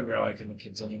Supergirl, I couldn't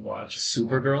continue watching.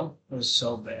 Supergirl? It was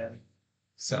so bad.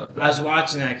 Sounds I was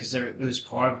watching that because it was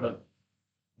part of the.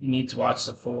 You need to watch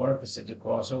the 4 because they do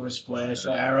crossovers, Flash,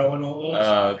 Arrow, and all those.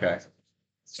 Oh, okay.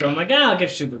 So I'm like, I'll give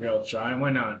Supergirl a try.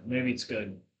 Why not? Maybe it's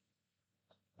good.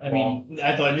 I mean,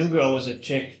 I thought New Girl was a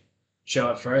chick show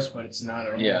at first, but it's not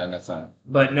at all. Yeah, and that's not.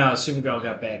 But no, Supergirl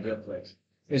got bad real quick.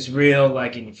 It's real,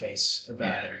 like, in your face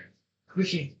about her.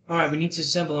 All right, we need to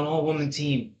assemble an all-woman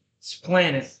team. This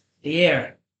planet, the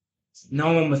air.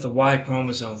 No one with a Y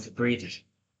chromosome could breathe it.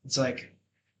 It's like,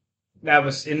 that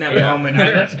was, in that moment,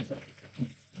 I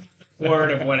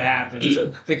word of what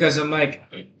happened. Because I'm like,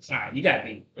 all right, you gotta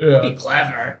be Yeah.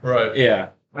 clever. Right. Yeah.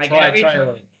 Like, Try.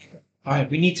 all right,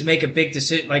 we need to make a big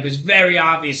decision. Like, it was very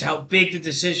obvious how big the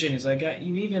decision is. Like,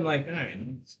 you even, like, all right,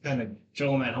 kind of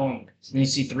drill them at home. And you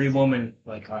see 3 women,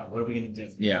 like, all right, what are we going to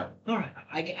do? Yeah. All right,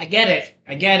 I get it.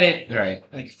 I get it. Right.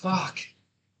 Like, fuck.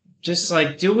 Just,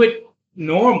 like, do it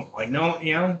normal. Like, no,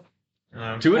 you know?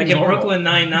 Do it Like, in normal. Brooklyn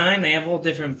Nine-Nine, they have all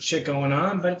different shit going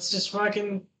on, but it's just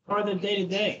fucking part of the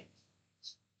day-to-day.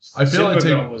 I feel like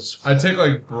Supergirl was... I take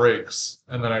like breaks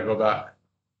and then I go back.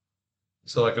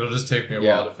 So like it'll just take me a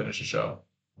Yeah. while to finish a show.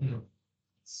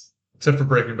 Except for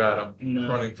Breaking Bad, I'm No,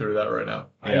 running through that right now.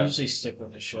 I Yeah. usually stick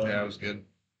with the show. Yeah, it was good.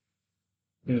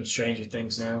 Doing Stranger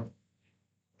Things now.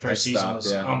 First I season stopped,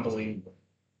 was yeah. unbelievable.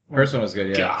 First one was good,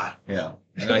 yeah. God. Yeah.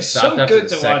 And I It's stopped so after good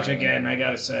the to watch second one. again, I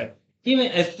gotta say. Even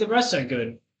if the rest are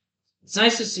good, it's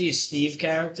nice to see a Steve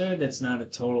character that's not a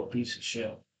total piece of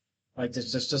shit. Like,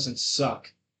 this just doesn't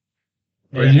suck.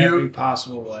 Are In you- every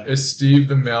possible way. Is Steve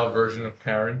the male version of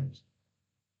Karen?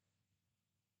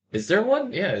 Is there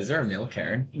one? Yeah, is there a male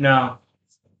Karen? No.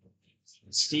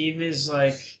 Steve is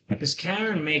like, because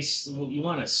Karen makes, well, you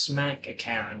want to smack a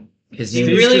Karen. His Do you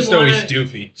name Steve's really just always wanna-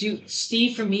 doofy. Do you,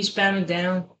 Steve from Eastbound and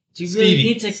Down? Do you really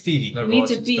need to? Stevie. Never need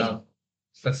watched to it be- down.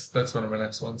 That's one of my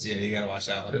next ones. Yeah, you gotta watch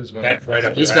that It one. was one That's of- right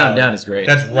up your Eastbound and alley. Down is great.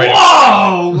 That's right up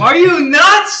Whoa! Are you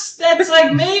nuts? That's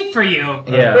like made for you.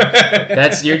 Yeah,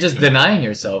 that's you're just denying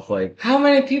yourself. Like, How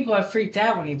many people have freaked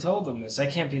out when you told them this? I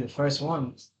can't be the first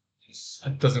one.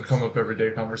 It doesn't come up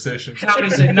everyday conversation. How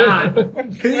does it not?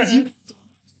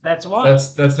 That's why.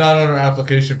 That's not on our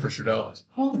application for Trudell.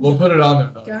 Oh We'll put it on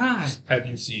there though. God. Have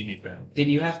you seen Eastbound? Did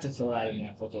you have to fill out an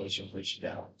application for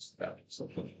Chanel? I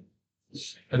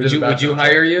would did you a would you background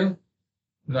hire you?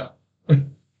 check.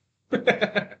 No.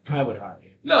 I would hire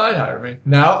you. No, I'd hire me.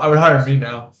 Now? I would hire me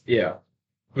now. Yeah.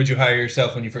 Would you hire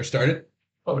yourself when you first started?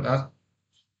 Probably not.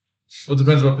 Well, it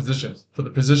depends what position. For the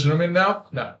position I'm in now?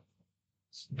 No.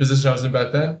 The position I was in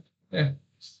back then? Yeah.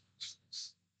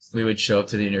 We would show up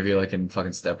to the interview like in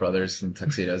fucking Step Brothers in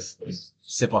tuxedos,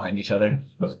 sit behind each other.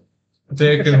 I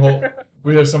think I can hold.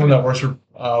 We have someone that works for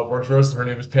us, and her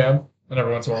name is Pam. And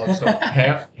every once in a while, I just go,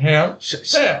 Pam? Pam?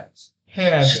 Pam.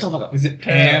 Pam. Is it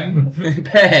Pam?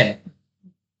 Ben.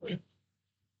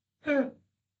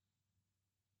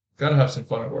 Gotta have some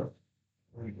fun at work.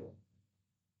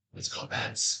 Let's go,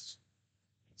 Bats.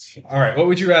 All right. What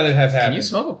would you rather have Can happen? you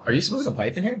smoke? Are you smoking a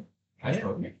pipe in here? I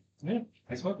smoke.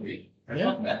 I smoke weed.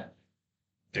 Yeah. Meth.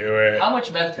 Do it. How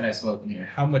much meth can I smoke in here?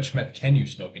 How much meth can you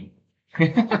smoke in?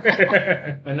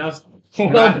 Enough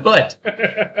Well, but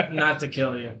not to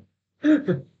kill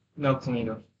you. No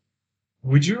cleanup.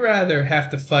 Would you rather have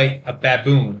to fight a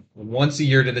baboon once a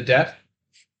year to the death,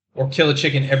 or kill a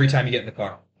chicken every time you get in the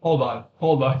car? Hold on.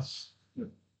 Hold on.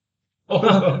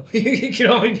 It can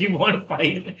only be one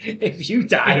fight if you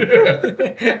die.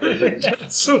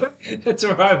 that's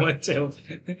where I went to.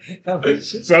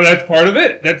 So that's part of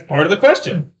it. That's part of the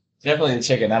question. definitely the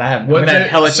chicken. And I have, What I'm gonna have day-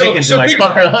 hella so- chickens so in my think-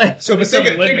 car. Like, So, but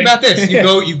think about this.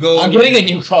 You go. I'm getting a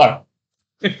new car.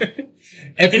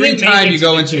 Every And then time make you it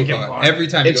go to into the a chicken car. bar. Every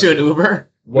time you Into go. an Uber.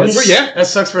 Uber, yeah. That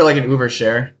sucks for like an Uber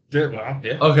share. Yeah.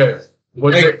 Okay.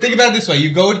 What Like, think about it this way: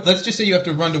 you go. Let's just say you have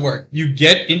to run to work. You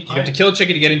get in. You have to kill a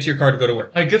chicken to get into your car to go to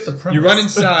work. I get the premise. You run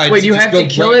inside. Wait, you just have go to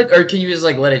kill run- it, or can you just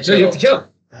like let it No, chill? you have to kill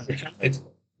it. It's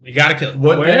you gotta kill it.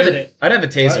 What Where day? is it? I'd have a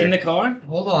taser. In the car?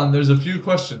 Hold on. There's a few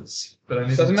questions that I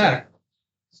need. Doesn't to matter.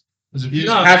 There's a You few.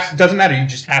 just have. Doesn't matter. You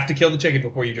just have to kill the chicken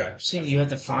before you drive. Saying you have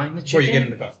to find the Before you get in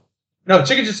chicken? the car. No, the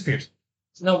chicken just appears.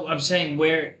 No, I'm saying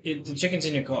the chicken's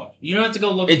in your car. You don't have to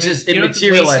go look. It just you it don't have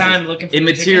to waste materializes. time looking for It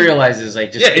the chicken. materializes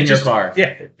like just in your car.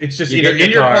 Yeah, it's just You either get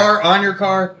in your your car. car, on your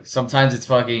car. Sometimes it's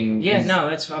fucking. Yeah, no,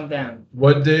 I'm down.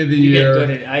 What day of the You get year? good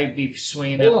at it. I'd be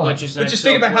swinging Hold that on. butcher's But knife just so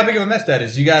think about how quick. big of a mess that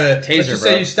is. You gotta let's Taser, just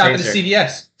bro. say you stop at a Taser.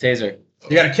 CVS. Taser.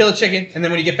 You gotta kill a chicken, and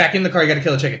then when you get back in the car, you gotta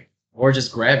kill a chicken. Or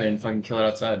just grab it and fucking kill it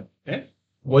outside.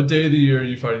 What day of the year are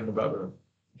you fighting the baboon?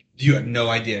 You have no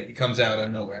idea. It comes out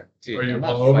of nowhere. Dude, Are you I'm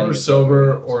not hungover, fighting it.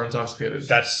 sober, or intoxicated?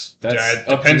 That's That's that up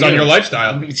to depends on you. your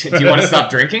lifestyle. Do you want to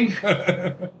stop drinking?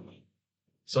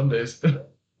 Some days.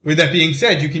 With that being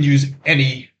said, you can use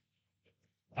any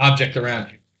object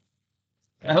around you.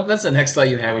 I hope that's the next thought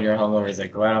you have when you're hungover. It's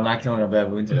like, glad I'm not killing a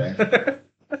baboon today.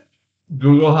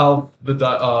 Google how the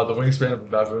wingspan of a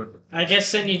baboon. I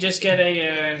guess then you just get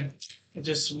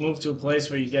just move to a place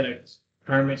where you get a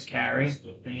permit carry,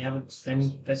 and you have it.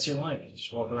 Then that's your life. You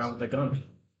just walk around with a gun.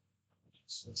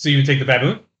 So you would take the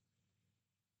baboon?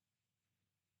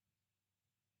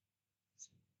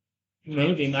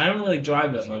 Maybe I don't really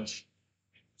drive that much,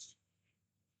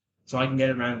 so I can get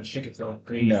around the chicken film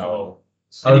pretty No.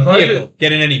 I would Any probably vehicle.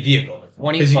 Get in any vehicle.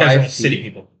 'Cause you guys 25 are city feet.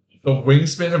 people. the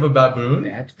wingspan of a baboon.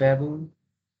 That baboon?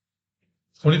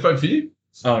 25 feet.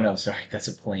 Oh no, sorry, that's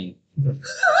a plane.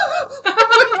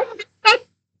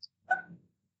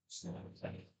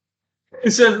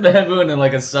 It says baboon in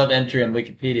like a sub entry on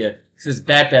Wikipedia. It says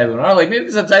bat baboon. I'm like, maybe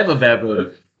it's a type of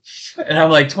baboon. And I'm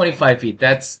like, 25 feet.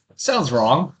 That sounds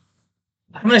wrong.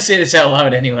 I'm gonna say this out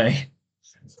loud anyway.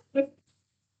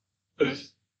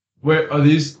 Wait, are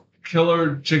these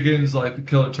killer chickens like the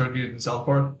killer turkey in South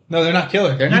Park? No, they're not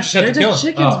killer. They're You not. just have They're to kill just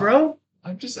them. chickens, Oh. bro.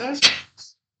 I'm just asking.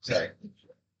 Sorry.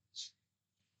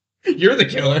 You're the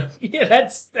killer. Yeah,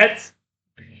 that's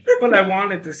what I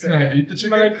wanted to Can I eat the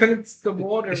but I chicken? couldn't. The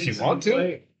water. If you was want so to.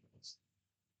 late.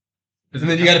 And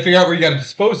then you got to figure out where you got to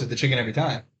dispose of the chicken every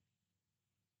time.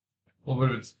 Well,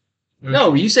 what if it's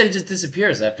No, you said it just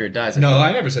disappears after it dies. No,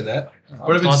 I never said that.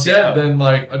 what if Toss it's it dead? out. Then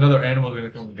like another animal's gonna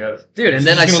come and get it. Dude, and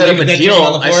then Just I gonna set up leave a that deal. chicken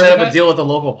on the I floor set up every a night? deal with the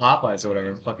local Popeyes or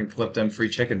whatever. Fucking flip them free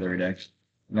chickens every day,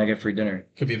 and I get free dinner.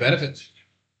 Could be a benefit.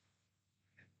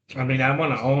 I mean, I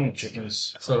want to own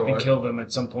chickens So do and I. kill them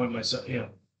at some point myself. Yeah.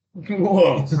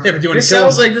 Whoa! Yeah, but do you want This to kill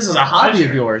sounds them? like this is a hobby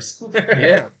of yours.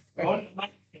 Yeah. Huh?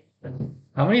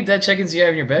 How many dead chickens do you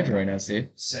have in your bedroom right now, Steve?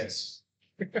 6.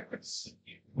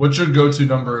 What's your go-to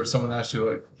number if someone asks you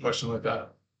like a question like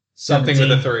that? Something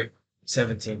with a 3.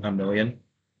 17. A million.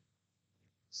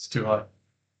 It's too high.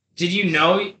 Did you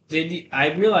know?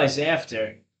 I realized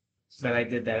after that I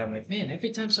did that, I'm like, man, every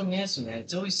time someone asks me that,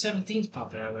 it's always 17s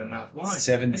popping out of their mouth. Why?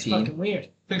 17? That's fucking weird. I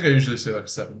think I usually say like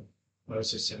 7. What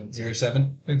was it, 17? 0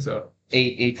 7. I think so.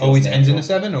 8 Always feels ends in a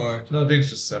natural. 7 or No, I think it's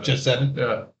just 7. just 7?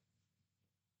 Yeah.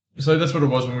 It's like that's what it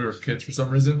was when we were kids for some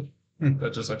reason.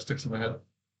 That just like sticks in my head.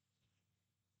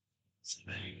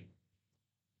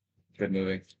 Good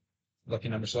movie. Lucky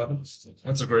number 7.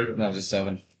 That's a great one. No, just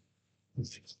 7.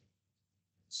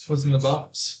 What's in the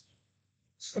box?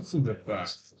 What's in the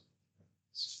box?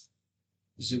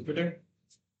 Jupiter?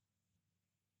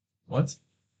 What?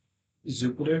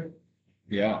 Jupiter?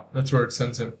 Yeah. That's where it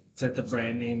sends him. Is that the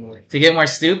brand name or To get more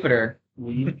stupider.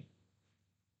 weed?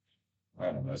 I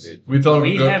don't know, dude. We thought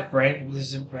We we'd go. have brand.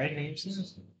 Is it brand names?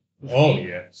 Oh,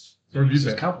 yeah. Where have you These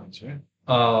are been? companies,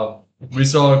 right? We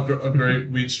saw a great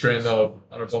weed strain though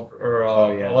on a bumper or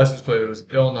Oh, yeah. a license plate. It was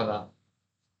Il Nana.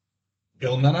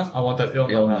 Il Nana? I want that Il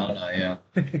Il Nana. Nana, yeah.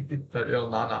 That Il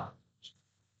Nana.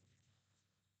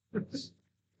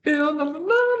 Il Nana, na, na,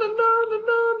 na,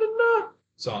 na, na, na.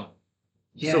 Song.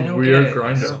 Yeah, It's a I don't weird get it.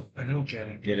 grinder. I don't get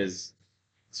it. It is.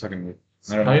 It's fucking.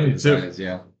 It's I don't know tiny what the design too. is,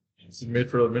 yeah. It's made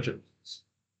for a midget.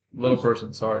 Little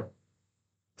person, sorry.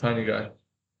 Tiny guy.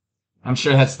 I'm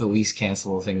sure that's the least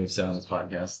cancelable thing we've said on this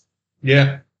podcast.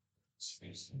 Yeah.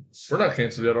 We're not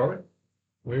canceled yet, are we?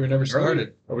 We were never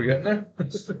started. Are we getting there?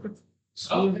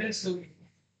 Oh,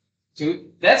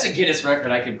 dude, that's a Guinness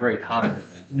record I could break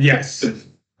confidently. Yes.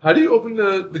 How do you open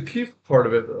the key part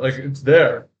of it? Like it's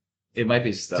there. It might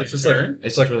be stuck. It's just like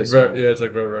It's like really very, small. yeah, it's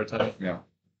like very tiny. Yeah.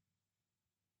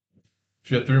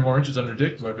 If you had 3 more inches on your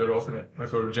dick, you might be able to open it. Might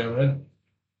be able to jam it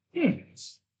in.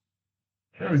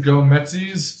 There we go,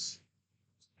 Metsies.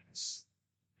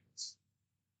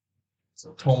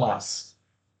 So Tomas.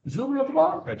 Did you open it at the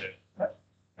bottom? I did.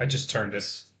 I just turned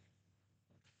it.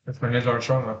 If my hands aren't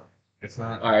strong enough. It's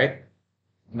not. All right.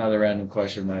 Another random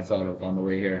question that I thought of on the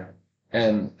way here,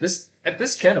 and this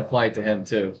can apply to him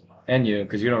too, and you,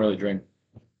 because you don't really drink.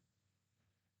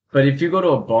 But if you go to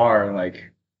a bar and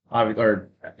like, or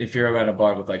if you're at a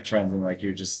bar with like friends and like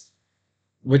you're just,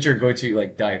 what's your go-to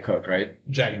like Diet Coke, right?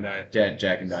 Jack and Diet.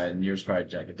 Jack and Diet, and yours probably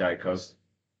Diet Coke.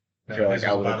 No, If you're like this is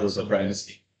out with a bottles group of of friends.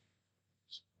 whiskey.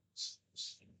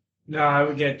 No, I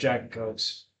would get Jack and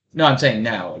Cokes. No, I'm saying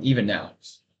now, even now.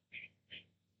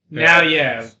 Now,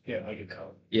 yeah, like a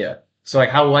Coke. Yeah. So like,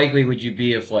 how likely would you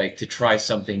be if like to try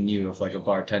something new if like a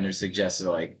bartender suggested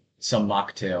like some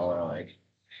mocktail or like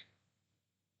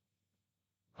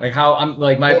how I'm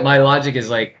like my logic is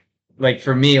like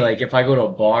for me like if I go to a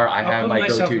bar I I'll have put my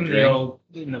myself go-to in the drink. old-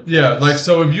 in the Yeah, place. like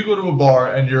so if you go to a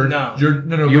bar and No.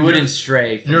 no, You but wouldn't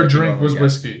stray. From your what you drink normally was get.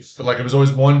 whiskey, but like it was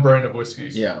always one brand of whiskey.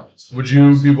 Yeah. Would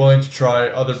you be willing to try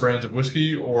other brands of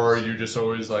whiskey, or are you just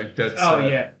always like dead Oh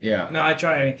set? yeah. Yeah. No, I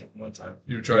tried anything one time.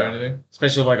 You would try Yeah. anything?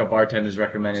 Especially if like a bartender's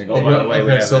recommending. Oh, Yeah, by the way,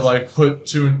 we okay, have so this. like put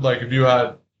two, like if you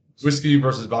had whiskey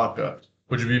versus vodka,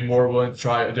 would you be more willing to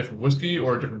try a different whiskey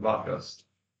or a different vodka?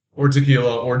 Or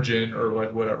tequila or gin or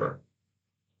like whatever?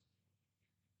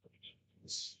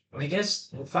 I guess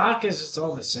vodkas, it's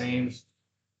all the same.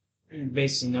 You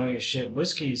basically know your shit.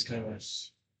 Whiskey is kind of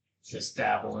just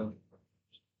dabbling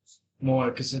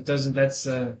more because it doesn't. That's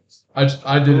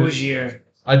I did it. bougier.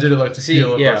 I did it like See,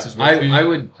 tequila yeah, versus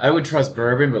whiskey. I would trust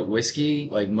bourbon, but whiskey,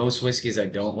 like most whiskeys, I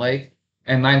don't like.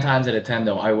 And 9 times out of 10,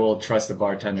 though, I will trust the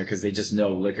bartender because they just know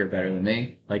liquor better than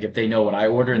me. Like if they know what I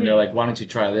order and they're like, "Why don't you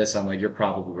try this?" I'm like, "You're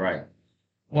probably right."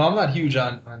 Well, I'm not huge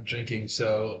on drinking,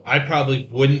 so I probably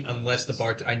wouldn't unless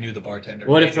I knew the bartender.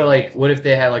 What if they're like, what if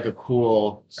they had like a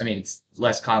cool? I mean, it's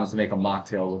less common to make a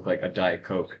mocktail with like a Diet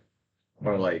Coke,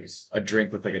 or like a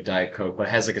drink with like a Diet Coke, but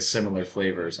has like a similar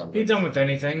flavor or Be something. done with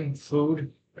anything.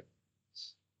 Food.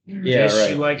 Yeah, Dish right.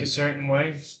 you like a certain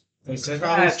way. They said,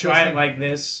 Probably try it just- like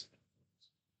this.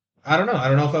 I don't know. I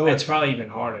don't know if I would. It's probably even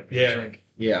harder to Yeah. drink.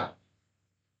 Yeah,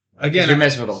 Again, you're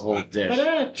messing with a whole But dish.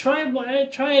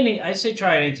 try any. I say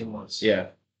try anything once. Yeah.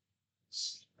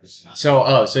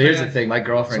 So here's the thing. My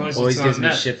girlfriend As long as always it's gives not me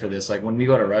meth. shit for this. Like when we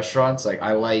go to restaurants, like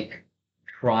I like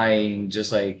trying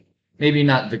just like maybe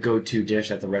not the go-to dish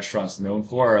that the restaurant's known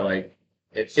for, or like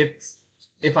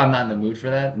if I'm not in the mood for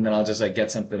that, and then I'll just like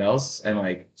get something else. And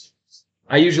like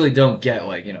I usually don't get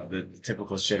like the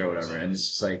typical shit or whatever. And it's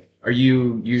just like, are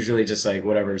you usually just like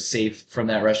whatever safe from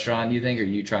that restaurant? You think, or are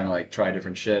you trying to like try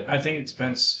different shit? I think it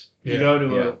depends. You Yeah. go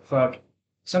to Yeah. a fuck.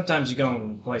 Sometimes you go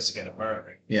in a place to get a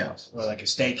burger Yeah. or like a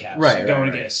steakhouse. Right, You're going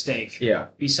right, to get a steak. Yeah.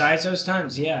 Besides those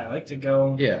times, yeah, I like to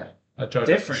go. Yeah. I tried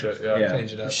Different. different shit. Yeah. Yeah.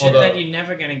 Change it up. Shit Although- that you're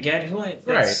never gonna get.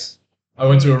 That's- I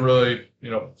went to a really,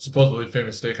 supposedly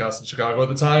famous steakhouse in Chicago at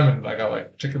the time, and I got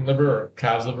like chicken liver or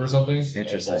calf's liver or something.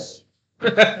 Interesting.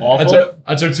 I Awful.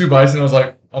 I took 2 bites and I was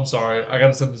like, I'm sorry, I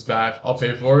gotta send this back. I'll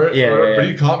pay for it. Yeah, But yeah.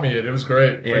 he caught me. It was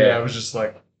great. But Yeah. yeah, it was just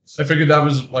like I figured that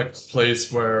was like a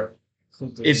place where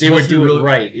If they would supposed to do be it really-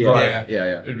 right, yeah, Right.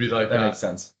 yeah. it'd be like That that. makes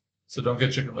sense. So don't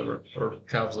get chicken liver or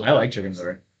calf's liver. I like chicken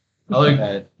liver. I like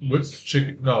Uh, with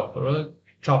chicken. No, what are they?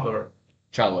 Chopped liver.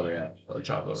 chopped liver, yeah. I like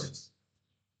chopped liver.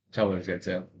 Chopped liver's good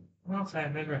too. I don't know if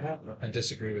I've ever had one. I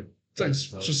disagree with. It's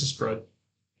just a spread.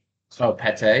 Oh,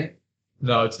 pate.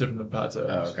 No, it's different than pate.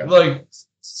 Oh, okay. Like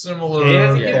similar. He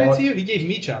hasn't Yeah. given it to you. He gave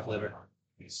me chopped liver.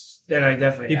 Then I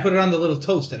definitely. He put it on the little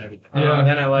toast and everything. Yeah.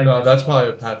 Then I like. No, that's probably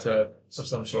a pate of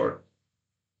some sort.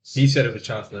 He said it was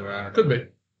chopped liver. I don't know. Could be.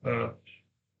 I don't know.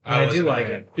 I do wasn't like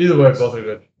a it. fan. Either way, both are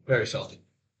good. Very salty.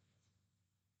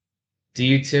 Do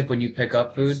you tip when you pick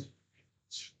up food?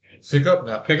 Pick up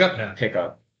now. Pick up now. Pick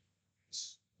up.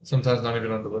 Sometimes not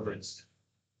even on deliveries.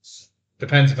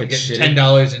 Depends if I'm It's getting shitty.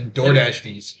 $10 in DoorDash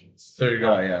fees. There you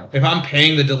go. Oh yeah. If I'm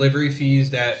paying the delivery fees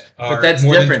that are But that's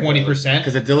more different than though, 20%,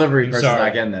 because the delivery I'm person's sorry.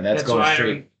 not getting that. That's going why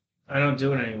straight. I don't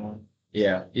do it anymore.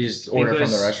 Yeah, you just order from the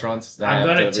Because restaurants. That I'm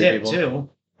have gonna delivery tip people. too,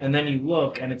 and then you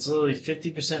look, and it's literally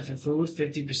 50% for food,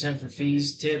 50% for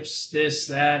fees, tips, this,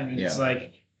 that, and it's Yeah.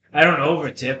 like I don't over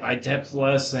tip. I tip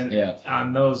less than Yeah.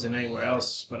 on those than anywhere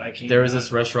else, but I can't. There was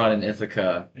this restaurant in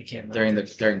Ithaca I can't not during tip.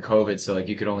 during COVID, so like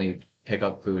you could only pick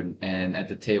up food, and at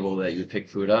the table that you would pick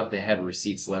food up, they had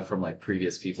receipts left from like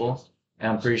previous people,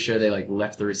 and I'm pretty sure they like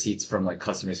left the receipts from like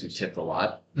customers who tipped a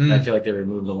lot. And I feel like they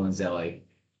removed the ones that like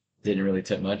didn't really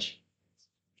tip much.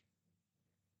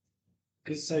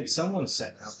 Because like someone's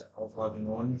setting out that whole fucking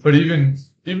one. But even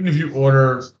if you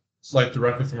order like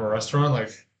directly from a restaurant,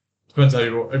 like depends how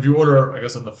you. If you order, I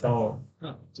guess on the phone,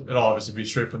 it'll obviously be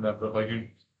straight from them. But like you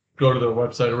go to their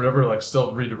website or whatever, like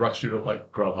still redirects you to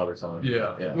like Grubhub or something.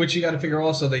 yeah. Yeah. which you got to figure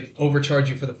also, they overcharge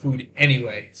you for the food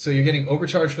anyway. So you're getting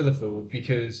overcharged for the food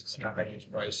because it's not that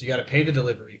huge price. You got to pay the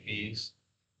delivery fees.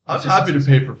 I'm happy to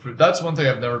pay for food. That's one thing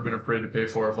I've never been afraid to pay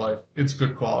for. If like it's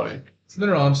good quality.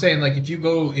 No, I'm saying like if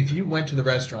you went to the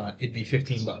restaurant, it'd be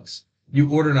 $15. You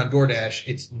ordered on DoorDash,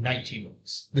 it's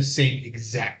 $19. The same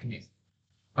exact meal.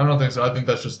 I don't think so. I think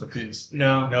that's just the fees.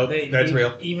 No, Nope, that's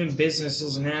real. Even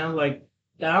businesses now, like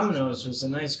Domino's, was a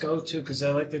nice go-to because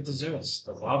I like the desserts.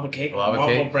 The lava cake, Lava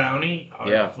marble cake? brownie. Are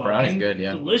Yeah, fucking brownie's good,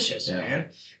 yeah. delicious, Yeah. man.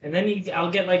 And then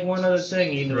I'll get like one other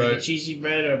thing, either like a Right. cheesy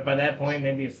bread or by that point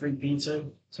maybe a free pizza.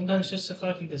 Sometimes just the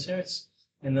fucking desserts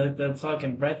and the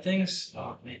fucking bread things.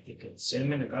 Oh man, they're good.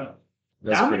 Cinnamon or garlic.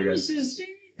 That's pretty good. Domino's is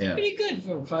Yeah. pretty good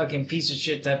for a fucking piece of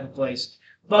shit type of place.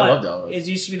 I love But Domino's. it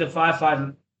used to be the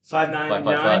 $5.99.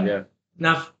 555, yeah.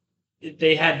 Now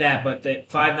they had that, but the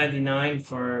 $5.99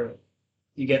 for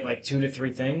you get like 2 to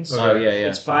 3 things. Oh yeah, yeah.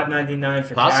 It's $5.99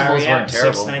 for Possibles carry weren't out,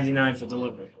 terrible. $6.99 for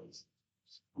delivery.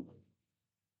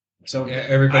 So Yeah,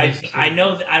 everybody. I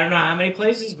know I don't know how many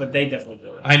places, but they definitely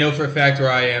do it. I know for a fact where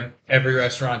I am, every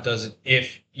restaurant does it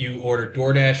if you order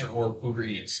DoorDash or Uber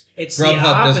Eats. It's the Grubhub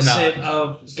does opposite not.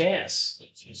 of gas,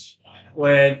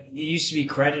 where it used to be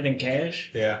credit and cash.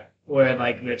 Yeah. Where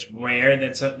like it's rare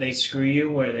that they screw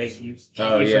you, where they you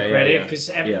Oh, you yeah, for yeah, credit yeah. because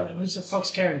Yeah. who's the fuck's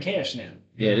carrying cash now?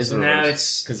 Yeah, it is So the now reverse.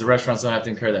 it's Because the restaurants don't have to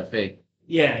incur that fee.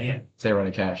 yeah. If they run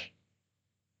a cash.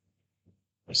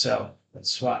 So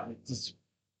that's why just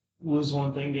lose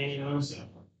one thing, gain another.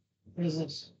 What is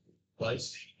this?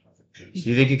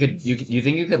 You think you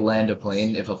think you could land a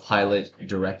plane if a pilot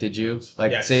directed you?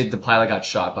 Like Yes. say the pilot got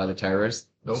shot by the terrorist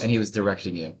Nope. and he was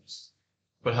directing you.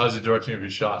 But how's he directing you if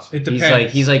he's shot? It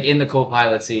depends. He's like in the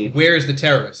co-pilot seat. Where is the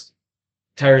terrorist?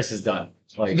 Terrorist is done.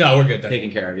 Like No, we're good then. taken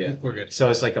care of, yeah. We're good. So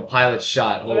it's like the pilot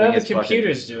shot What holding other his fucking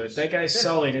computers do it? That guy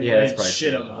Sully didn't Yeah, that's write probably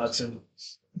shit true. on the Hudson.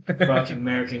 Fucking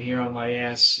American hero on my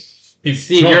ass.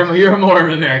 Steve, you're more of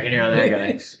an American hero than that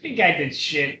guy. The guy did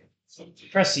shit.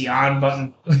 Press the on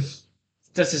button.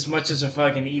 Does as much as a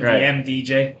fucking EDM Right.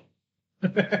 DJ.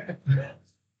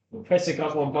 Press a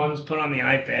couple of buttons, put on the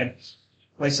iPad,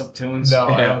 play some tunes. No,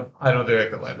 Yeah. I don't think I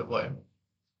could land a plane.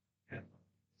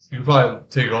 You could probably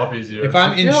take it off easier. If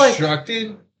I'm I feel like-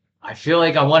 instructed, I feel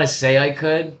like I want to say I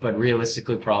could, but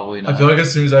realistically probably not. I feel like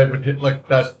as soon as I would hit like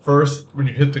that first when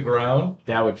you hit the ground,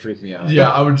 that would freak me out. yeah,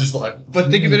 I would just like. but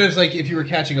think of it as like if you were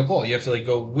catching a ball, you have to like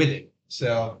go with it.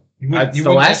 So you That's you the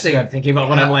wouldn't last thing I'm thinking about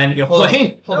when I'm landing a Hold on.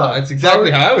 plane. Hold No, on. it's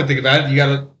exactly how I would think about it. You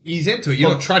gotta ease into it. You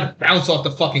don't try to bounce off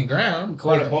the fucking ground.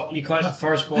 You caught the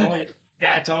first ball,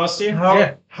 that tossed you? How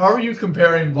Yeah. how are you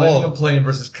comparing landing Oh. a plane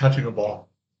versus catching a ball?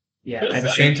 Yeah, It's the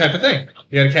same type of thing.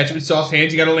 You gotta catch it with soft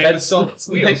hands. You gotta land with soft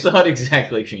I wheels. thought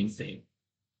exactly Green State.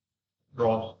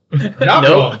 Wrong. Not Nope.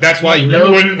 wrong. That's why you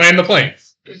Nope. wouldn't land the plane.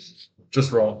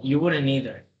 Just wrong. You wouldn't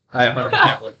either. I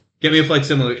 100% would. Get me a flight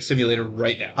simulator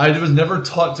right now. I was never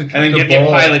taught to And then kick get the me a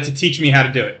ball. pilot to teach me how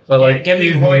to do it. But like, Give me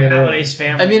easily Roy it Halladay's is.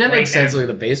 family. I mean, that right makes sense now. with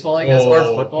the baseball, I guess, or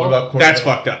What football. about That's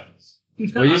quarterback? fucked up.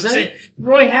 What did you say?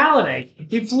 Roy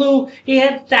Halladay. He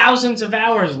had thousands of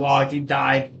hours logged. He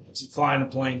died flying a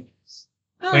plane.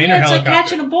 Oh, Plane yeah, or it's like helicopter?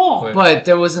 catching a ball. Plane. But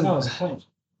there wasn't. No, it's a plane.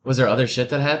 Was there other shit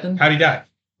that happened? How'd he die?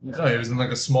 No, he was in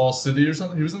like a small city or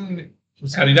something. He was in.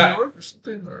 Was How'd he in die? New York or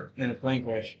something? Or In a plane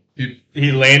crash.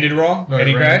 He landed wrong no, and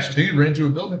he ran, crashed? I think he ran into a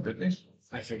building, didn't he?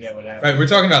 I forget what happened. Right, we're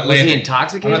talking about Was he landing. I'm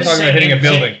intoxicated? not talking about hitting a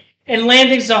building. And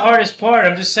landing's the hardest part.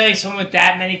 I'm just saying, someone with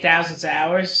that many thousands of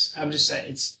hours, I'm just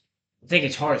saying, I think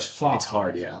it's hard as fuck. It's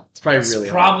hard, yeah. It's probably It's really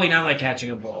hard. probably not like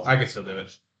catching a ball. I can still do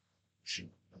it.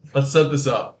 Let's set this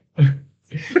up. You know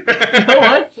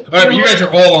what? All right, but you guys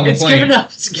are all on the It's plane. good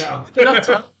enough. It's No. good enough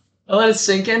time. I'll let it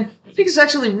sink in. I think it's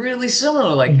actually really similar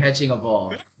to like catching a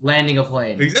ball, landing a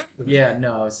plane. Exactly. Yeah,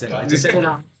 no, I just said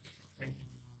no.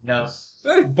 No,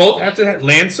 Both have to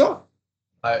land soft.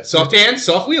 I, Soft hands,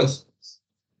 soft wheels.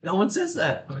 no one says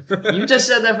that. You just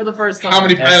said that for the first time. How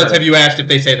many pilots have you asked if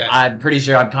they say that? I'm pretty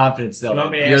sure I'm confident still. You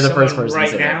want me to You're ask the first someone person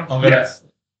right to say now? I'm gonna. Yes.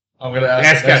 I'm gonna ask.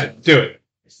 Ask Kevin. Do it.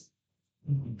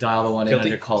 that. Dial the one in Guilty.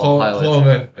 under call Call, a pilot. call him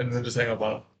in and then just hang up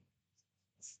on him.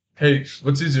 Hey,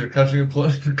 what's easier, catching a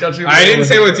plane? Catching a I didn't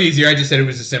say what's easy. easier. I just said it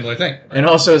was a similar thing. And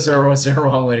also, is there a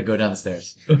wrong way to go down the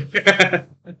stairs?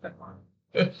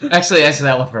 Actually, answer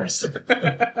that one first.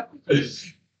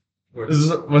 This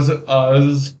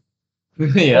is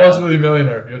Yeah. possibly a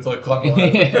millionaire. You have to like climb the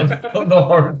ladder. No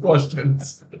hard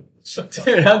questions.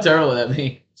 Dude, how terrible would that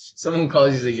be? Someone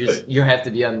calls you, like, you have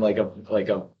to be on like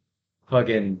a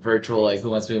fucking virtual like Who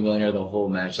Wants to Be a Millionaire the whole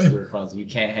match. You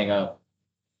can't hang up.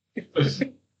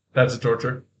 That's a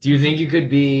torture. Do you think you could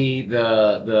be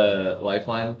the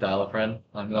lifeline, dial a friend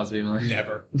on Who Wants to Be a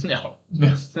Millionaire? Never. No,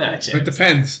 not a It chance.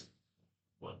 depends.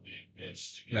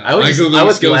 No, I would my just, Googling I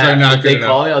would skills laugh are not if good they enough.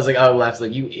 call me. I was like, I would laugh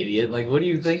like, you idiot! Like, what are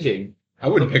you thinking? I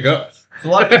wouldn't pick up.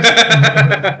 Right?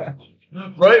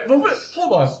 But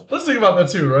hold on. Let's think about that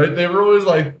too, right? They were always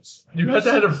like, you had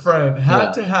to have a friend,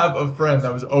 Yeah. to have a friend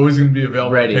that was always going to be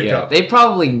available Ready? to pick Yeah. up. They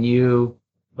probably knew.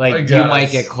 I Like, you guess.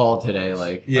 might get called today.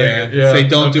 Like, Yeah. Yeah, They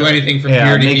don't do okay. anything from yeah,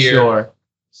 here to make here. sure.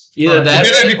 Either Alright,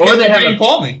 that, Maybe or they have didn't a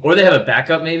call me. Or they have a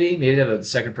backup, maybe. Maybe they have a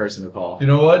second person to call. You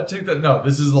know what? Take that. No,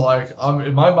 this is like,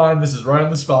 in my mind, this is right on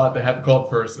the spot. They had to call the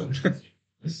person.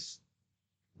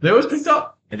 They always picked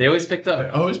up. And they always picked They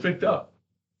up. always picked up.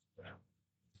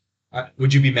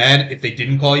 Would you be mad if they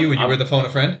didn't call you and you I'm- were the phone a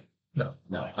friend? No,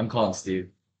 I'm calling Steve.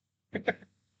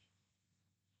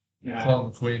 Yeah. Call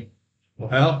him Queen.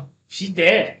 Well, She's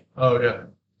dead. Oh, yeah.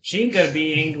 She ain't gonna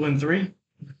be England 3.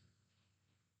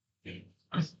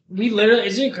 We literally,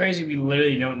 isn't it crazy? We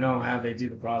literally don't know how they do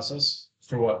the process.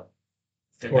 For what?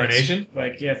 The Coronation?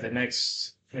 What is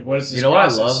this You know what I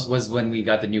process? love was when we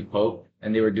got the new Pope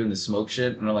and they were doing the smoke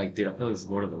shit, and I'm like, dude, I feel like it's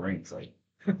Lord of the Rings. Like,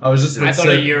 I was just I gonna thought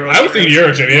say, a year I was thinking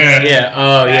Eurotrip, yeah. yeah,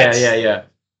 oh That's- yeah.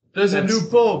 there's a new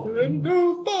pope.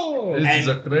 New ball. This is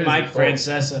a And crazy Mike pope.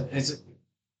 Francesa, I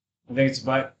think it's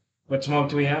black. What smoke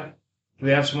do we have? Do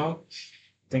we have smoke?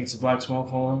 I think it's a black smoke.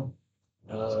 Hold on.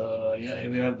 Yeah,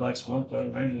 we have black smoke.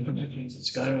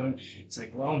 It's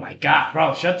like, oh my god,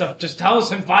 bro, shut the. Just tell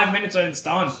us in 5 minutes when it's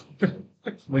done.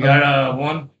 We got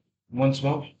one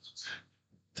smoke,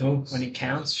 2 when he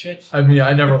counts shit. I mean,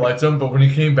 I never liked him, but when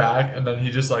he came back and then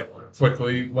he just like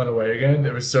quickly went away again,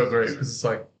 it was so great because it's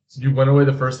like you went away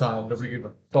the first time, nobody gave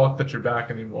a fuck that you're back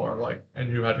anymore, like,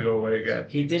 and you had to go away again.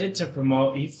 He did it to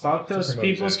promote. He fucked those promote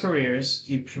people's it. careers.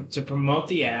 To promote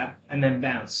the app and then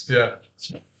bounced. Yeah,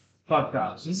 Fucked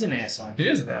up. He's an asshole. he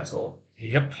is an asshole.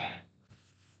 Yep.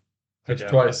 It's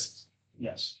twice.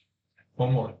 Yes.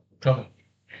 One more coming.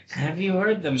 Have you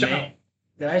heard the Shut Mad?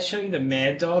 Did I show you the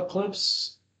Mad Dog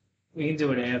clips? We can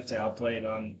do it after. I'll play it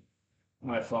on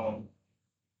my phone.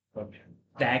 But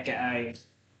that guy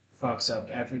fucks up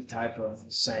every type of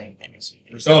saying.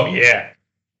 Oh, yeah.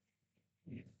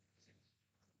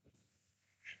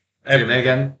 Say that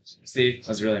again, Steve.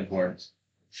 That's really important.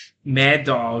 Mad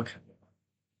Dog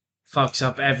fucks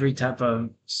up every type of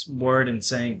word and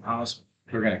saying possible.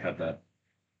 We're gonna cut that.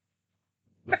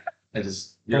 I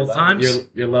just Both times?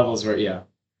 Your levels were Now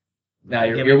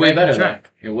Get you're me way back on better. track. Now.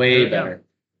 You're way There we go. better.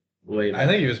 Way I better.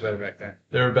 think he was better back then.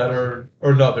 They were better,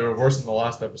 or no, they were worse than the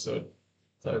last episode.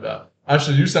 Tell you that.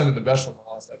 Actually, you sounded the best on the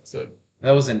last episode.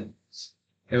 That wasn't.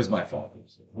 It was my fault.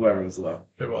 Whoever was low.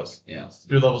 It was. Yeah.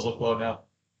 Your levels look low now.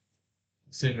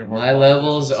 Seeing your My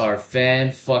levels are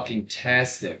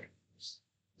fan-fucking-tastic.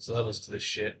 So that was to the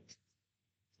shit.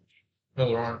 No,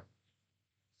 there aren't.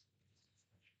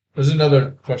 There's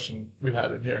another question we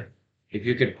had in here. If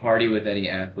you could party with any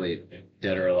athlete,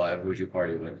 dead or alive, who would you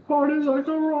party with? Party like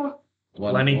a rock.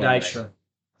 Lenny night. Dykstra.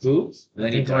 Who? I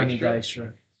think Lenny Dykstra?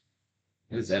 Dykstra.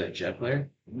 Who's that? A Jet player?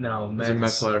 No, He's a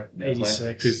Met player.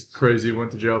 86. He's crazy.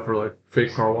 Went to jail for like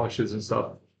fake car washes and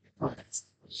stuff.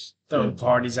 Throwing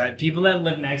parties at people that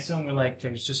live next to him were like,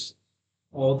 there's just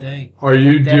all day. Are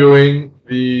you All day. doing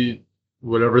the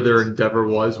whatever their endeavor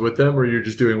was with them, or you're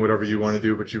just doing whatever you want to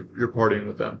do, but you're partying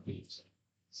with them?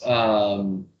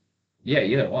 Yeah,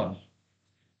 either one.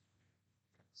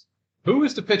 Who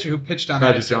was the pitcher who pitched on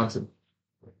Magic that? Johnson.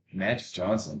 Magic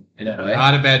Johnson. In LA?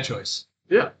 Not a bad choice.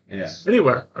 Yeah, Yeah.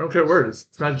 anywhere. I don't care where it is.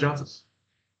 It's Magic Johnson.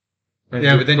 And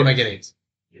Yeah, but then you might get AIDS.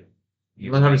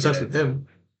 you're not having sex with him.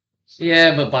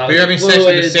 Yeah, but But you're having sex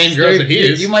with the same girls that he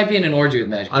is. You might be in an orgy with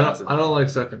Magic Johnson. I don't like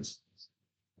seconds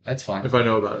That's fine. if I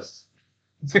know about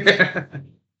it.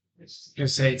 You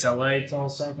say it's LA, it's all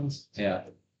seconds. Yeah.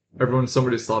 Everyone's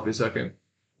somebody's sloppy second.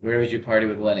 Where would you party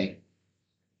with Lenny?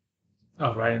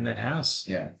 Oh, right in that house.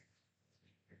 Yeah.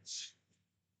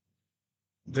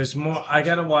 There's more. I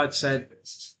gotta watch that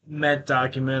Met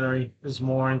documentary. There's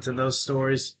more into those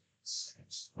stories.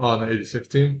 Oh, the 86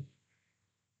 team.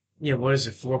 Yeah, what is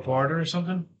it, 4-parter or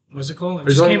something? What's it called? It Are you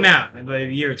just talking came out like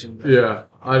a year or two ago. Yeah,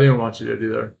 I didn't watch it yet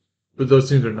either. But those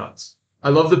teams are nuts. I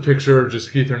love the picture of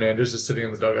just Keith Hernandez just sitting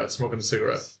in the dugout smoking a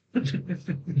cigarette.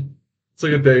 It's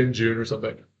like a day in June or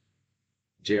something.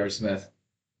 J.R. Smith.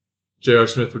 J.R.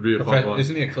 Smith would be a fun one.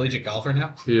 Isn't he a collegiate golfer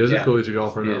now? He is Yeah. a collegiate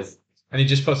golfer now. Yes. And he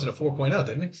just posted a 4.0,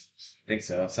 didn't he? I think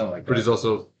so. Something like that. But he's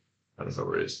also, I don't know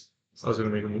where he is. I was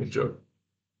going to make a joke.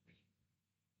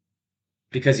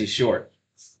 Because he's short.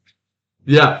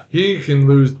 Yeah, he can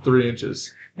lose 3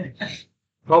 inches.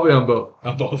 Probably on both.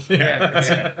 On both. Yeah, it's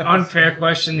an unfair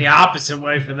question. The opposite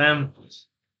way for them.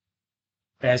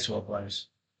 Basketball players.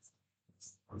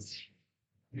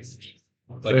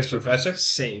 Like his professor?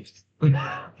 Saved.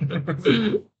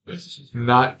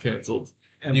 Not canceled.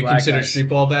 And You black consider guys.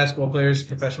 streetball basketball players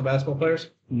professional basketball players?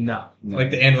 No. No.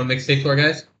 Like the annual mixtape floor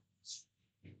guys?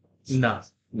 No.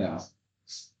 No.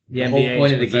 The The whole NBA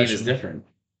point of the game is professional. different.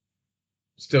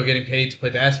 Still getting paid to play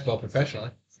basketball professionally.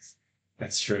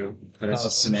 That's true. But it's Oh.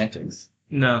 just semantics.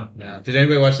 No. No. Did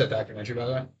anybody watch that documentary, by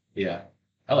the way? Yeah.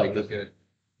 I like It was it. good.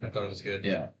 I thought it was good.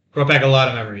 Yeah. Brought back a lot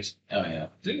of memories. Oh, yeah.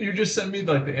 Didn't you just send me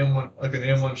like the M1, like an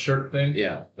M1 shirt thing?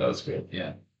 Yeah. That was good.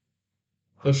 Yeah.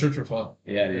 Those shirts were fun.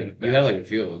 Yeah, dude. You had like a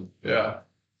few of them. Yeah.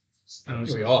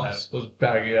 We all have. Those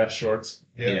baggy ass shorts.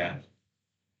 Yeah.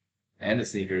 And the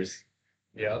sneakers.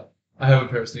 Yeah. I have a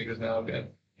pair of sneakers now again.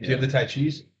 Do you have the Tai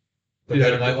Chi's? The Yeah,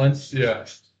 red and white ones? Yeah.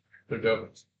 They're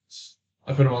dope.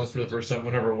 I put them on for the first time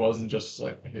whenever it was and just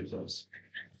like, I hate those.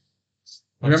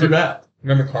 Not Remember- too bad.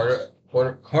 Remember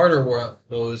Carter wore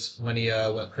those when he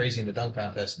went crazy in the dunk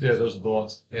contest. Yeah, those are the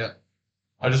ones. Yeah.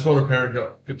 I just bought a pair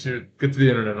and get to the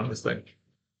internet on this thing.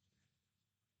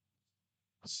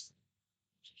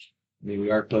 I mean,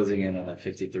 we are closing in on that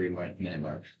 53-minute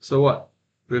mark. So what?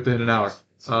 We have to hit an hour.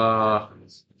 2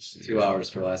 hours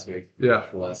for last week. Yeah.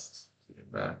 For less.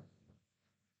 Nah.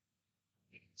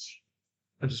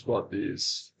 I just bought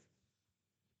these.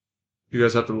 You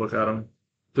guys have to look at them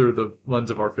through the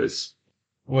lens of our face.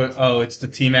 What? Oh, it's the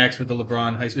T-Max with the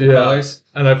LeBron high school Yeah. colors.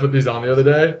 And I put these on the other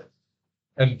day,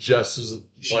 and Jess was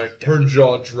like, her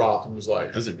jaw dropped and was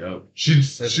like, Those are dope. she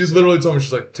literally told me,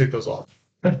 she's like, take those off.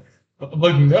 I'm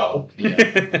like, no.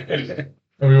 Yeah.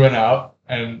 And we went out,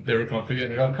 and they were comfy,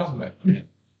 and they got a compliment.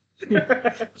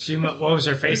 What was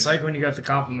her face like when you got the I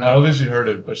compliment? don't think she heard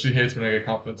it, but she hates when I get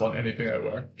compliments on anything I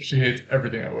wear. She hates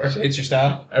everything I wear. It's your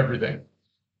style. Everything.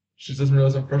 She doesn't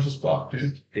realize I'm fresh as fuck,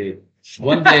 dude. Dude.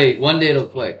 One day it'll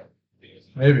click.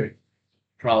 Maybe.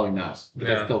 Probably not. But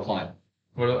Yeah. that's still fine.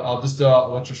 Well, I'll just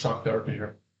electroshock therapy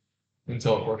here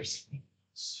until it works.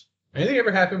 Anything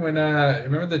ever happen when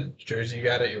remember the jersey you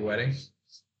got at your wedding?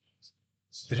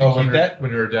 Did you Oh, keep that?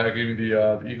 when your dad gave me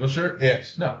the Eagle shirt? Yeah.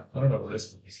 No, I don't know what it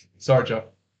is. Sorry, Joe.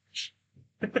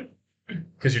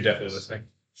 Because you're definitely listening.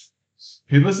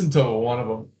 He listened to one of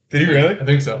them. Did he really? I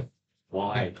think so.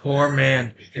 Why? Poor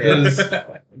man. Because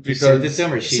You said this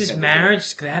summer Is she his said-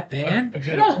 marriage that bad?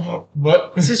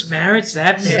 What? Is his marriage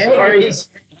that bad?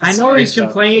 I know he's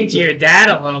complaining to your dad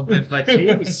a little bit, but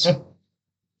jeez.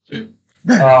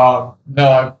 No,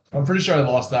 I'm pretty sure I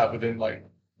lost that within like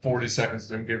 40 seconds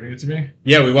of him giving it to me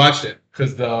Yeah, we watched it.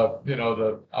 because the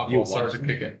alcohol You started watched to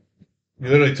kick in. You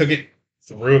literally took it,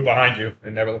 threw it behind you,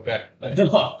 and never looked back. I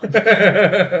don't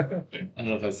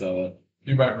know if I saw that.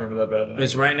 You might remember that better than It I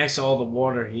was do. right next to all the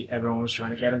water everyone was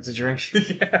trying to get him to drink.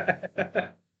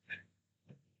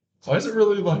 Why is it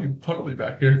really like puddly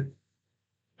back here?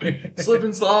 Slip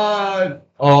and slide.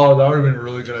 Oh, that would have been a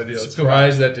really good idea. Let's go back.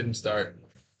 Surprised that didn't start.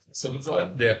 Slip and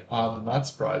slide. Yeah. I'm not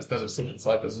surprised that a slip and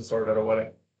slide doesn't start at a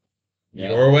wedding. Yeah.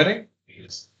 Your wedding?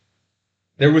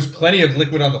 There was plenty of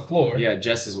liquid on the floor. Yeah,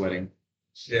 Jess's wedding.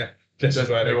 Yeah. Just It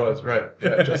was, right.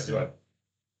 Yeah, just as well.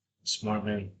 Smart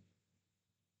man.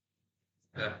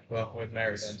 Yeah, well, with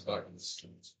married then, fuck.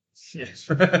 Yes.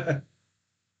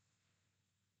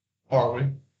 Are we?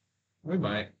 We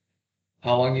might.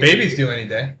 How long? Babies do any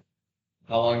day.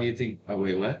 How long do you think? Oh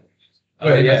wait, what?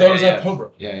 Wait, yeah, I thought it was yeah, yeah.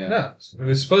 October. Yeah, yeah. No, it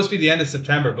was supposed to be the end of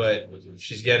September, but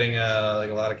she's getting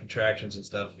like a lot of contractions and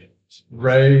stuff.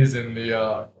 Ray's in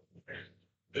the.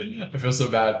 I feel so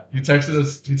bad. He texted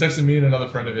us. He texted me and another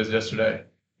friend of his yesterday,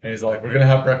 and he's like, "We're gonna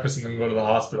have breakfast and then go to the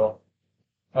hospital."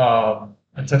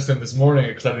 I texted him this morning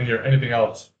because I didn't hear anything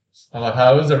else. I'm like,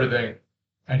 "How is everything?"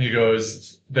 And he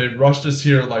goes, "They rushed us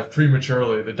here like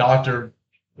prematurely. The doctor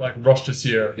like rushed us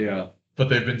here, Yeah. but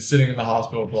they've been sitting in the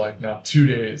hospital for like now 2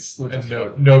 days and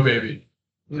no baby."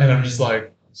 And I'm just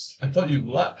like, "I thought you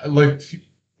left." Like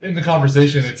in the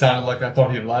conversation, it sounded like I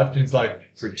thought he left. And he's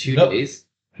like, For 2 No. days.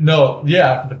 "No,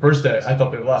 yeah, the first day I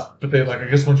thought they left, but they like I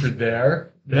guess once you're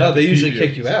there, No, have they to usually keep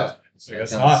kick you out. I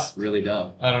guess Sounds not. really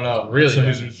dumb. I don't know. Really So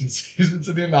dumb. he's been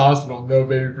sitting in the hospital, no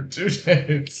baby for 2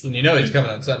 days. And you know he's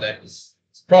coming on Sunday.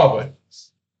 Probably,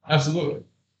 absolutely.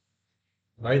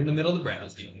 Right in the middle of the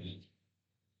Browns game.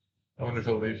 I wonder if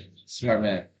he'll leave. Smart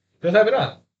man. He'll have it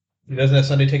on. He doesn't have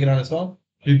Sunday ticket on his phone?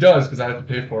 He does because I have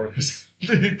to pay for it. 'Cause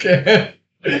he can't.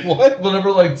 What?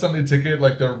 Whenever like Sunday ticket,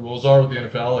 like their rules are with the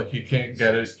NFL, like he can't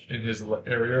get it in his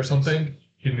area or something.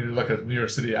 He needed like a New York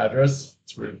City address.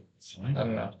 It's weird. I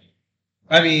don't know.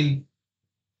 I mean,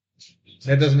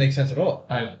 that doesn't make sense at all.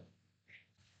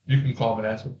 You can call him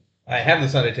and ask him. I have the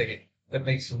Sunday ticket. That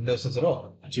makes no sense at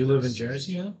all. Do you live in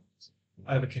Jersey, huh?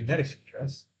 I have a Connecticut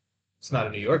address. It's not a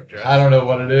New York address. I don't know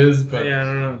what it is, but Yeah, I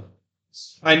don't know.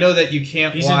 I know that you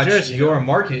can't He's in watch Jersey, your huh?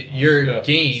 market, your Yeah.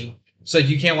 game. So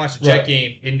you can't watch the Jet Right.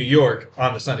 game in New York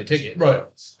on the Sunday ticket. right.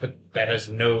 But that has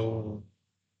no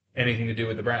anything to do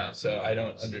with the Browns, so I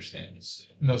don't understand.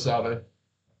 No Sabe.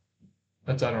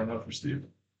 That's I don't know for Steve.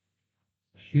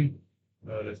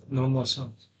 No, it is. No more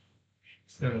songs.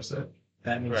 You know what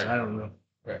That means Right. I don't know.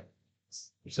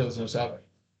 You said there's no Sabe.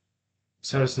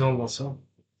 So it's no more song.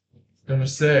 Gonna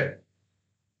say.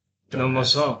 No more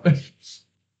song.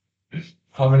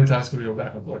 How many times can we go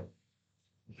back and forth?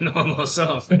 No more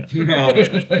song.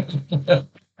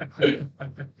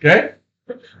 Okay?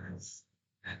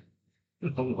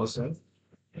 No more song.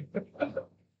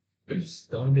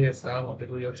 ¿Dónde está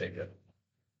Montevideo ticket?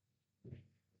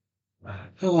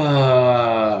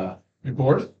 Ah, You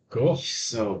bored? Cool.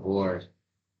 so bored.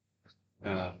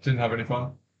 Didn't have any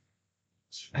fun?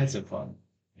 I had some fun.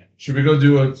 Should we go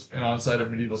do an onsite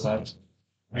of medieval times?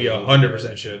 We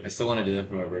 100% should. I still want to do that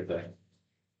for my birthday.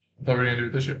 I thought we were gonna do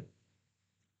it this year.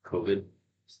 COVID,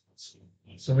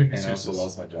 So we and can I also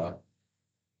lost my job.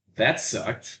 That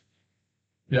sucked.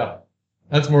 Yeah.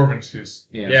 That's more of an excuse.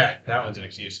 Yeah. Yeah, that one's an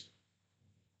excuse.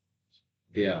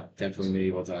 Yeah, definitely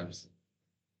medieval times.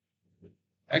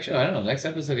 Actually, I don't know. Next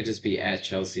episode could just be at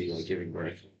Chelsea, like giving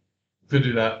birth. Could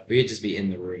do that. We could just be in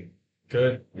the room.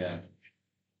 Good. Yeah.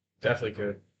 Definitely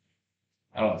good.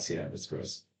 I don't want to see that. It's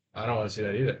gross. I don't want to see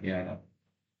that either. Yeah, I know.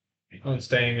 I'm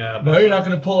staying. No, you're not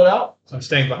gonna pull it out? I'm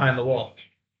staying behind the wall.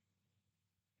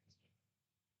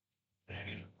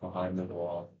 Behind the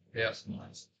wall. Yes. A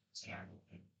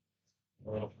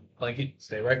little blanket.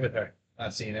 Stay right with her.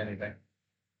 Not seeing anything.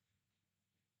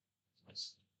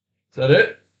 Is that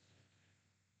it?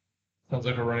 Sounds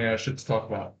like we're running out of shit to talk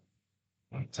about.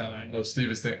 I'm telling you. No,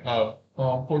 Steve is thinking, oh,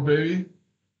 poor baby.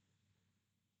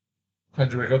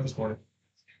 How'd you wake up this morning?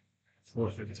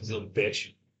 450, little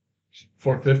bitch.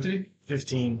 4:50?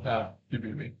 15. Ah, you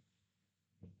beat me.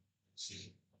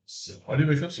 Why do you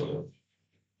wake up so early?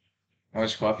 How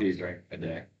much coffee do you drink a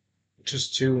day?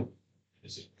 Just two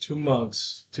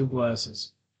mugs, 2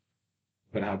 glasses.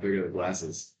 But how big are the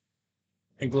glasses?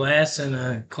 A glass and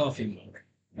a coffee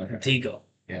mug. Okay. Tigo.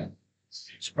 Yeah.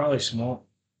 It's probably small.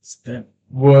 It's thin.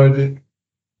 Would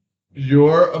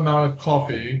your amount of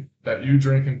coffee that you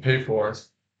drink and pay for,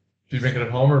 do you make it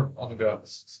at home or on the go?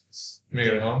 You make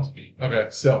it at home? Okay,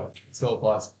 still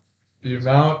applies. The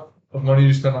amount of money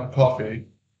you spend on coffee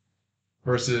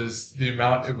versus the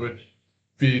amount it would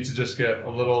be to just get a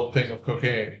little thing of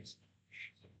cocaine.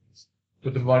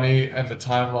 Would the money and the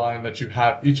timeline that you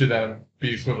have each of them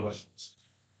be equivalent?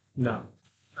 No.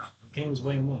 Cocaine's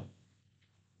way more.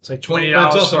 It's like But $20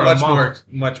 it's also for a much month.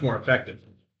 much more effective.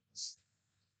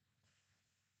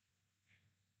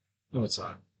 No, it's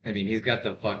not. I mean, he's got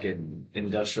the fucking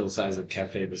industrial size of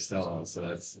Cafe Bustelo, so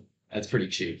That's pretty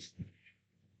cheap.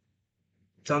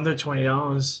 It's under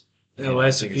 $20. It'll Yeah, I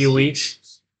last a think few it's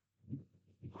weeks.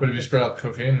 But if you spread out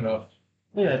cocaine enough,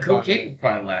 Yeah, cocaine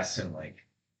probably lasts in like.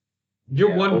 Your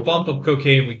Yeah, one well- bump of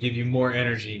cocaine would give you more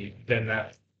energy than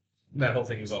that whole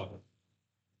thing is offering.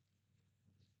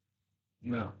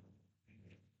 No.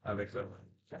 I think so.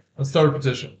 let's start a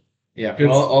petition. Yeah, for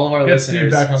Gets- all of our gets Steve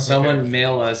listeners, back on someone cocaine.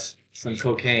 mail us some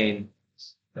cocaine.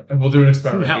 And we'll do an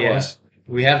experiment. That Yeah, was.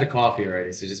 we have the coffee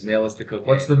already, so just mail us the cocaine.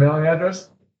 What's the mailing address?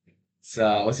 It's,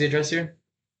 what's the address here?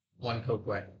 One coke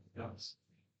way.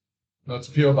 No, it's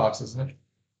a PO box, isn't it?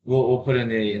 We'll put it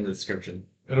in the description.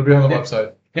 It'll be on the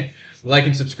website. Like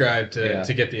and subscribe Yeah.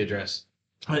 to get the address.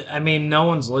 I mean, no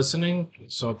one's listening,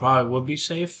 so it probably would be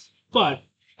safe. But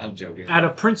I'm joking. out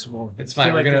of principle, It's I fine.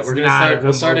 feel We're like gonna it's we're gonna not a start. good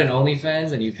We'll start move. an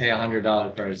OnlyFans, and you pay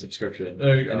 $100 for our subscription,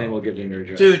 There you go. and then we'll give you your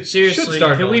address. Dude, seriously,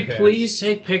 start can we OnlyFans. please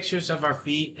take pictures of our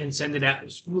feet and send it out?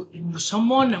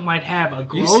 Someone might have a You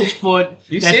gross say- foot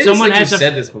you that say this someone like has you've a.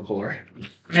 said this before.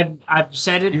 And I've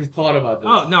said it. You've thought about this.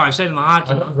 Oh no, I've said it in the I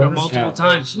hockey don't remember multiple that.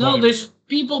 times. No, there's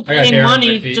people I got paying hair on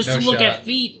money my feet, just no to look shot. at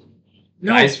feet.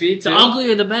 No, Guys' feet the too?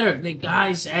 uglier the better. The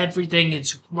guys, everything.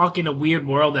 It's fucking a weird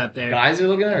world out there. Guys are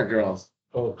looking at it or girls?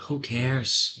 Who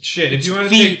cares? Shit, if you want to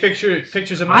Feet. take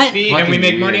pictures of my I- feet and we Fucking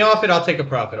make money weird. off it, I'll take a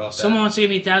profit off that. Someone wants to give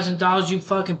me $1,000. You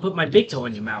fucking put my big toe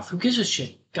in your mouth. Who gives a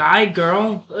shit? Guy,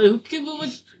 girl, who gives a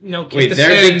Wait, the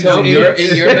their same big toe, note. you're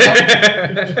in your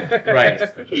mouth.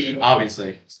 Right.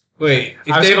 Obviously. Wait,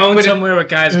 if I was they going put it- somewhere with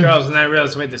guys, girls, and I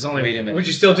realized, wait, there's only. Wait a minute. would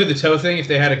you still do the toe thing if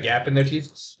they had a gap in their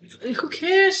teeth? Who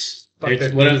cares? Fuck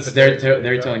their What teeth, if their but toe,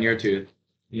 their toe in your tooth,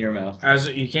 in your mouth?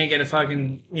 You can't get a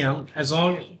fucking, as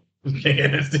long. Okay,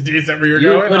 that's where you're You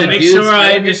going. put I'll a make dude's sure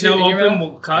toe in there's your no tooth in your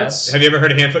open cuts. Have you ever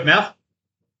heard of hand, foot, mouth?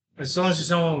 As long as there's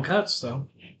no open cuts, though.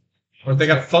 Or if they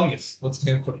got fungus? What's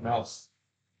hand, foot, mouth?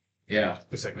 Yeah.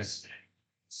 The sickness.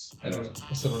 I don't know.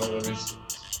 I still don't know what that means.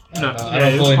 No, I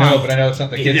don't fully know, but I know it's not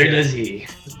the kids. Neither yet. does he.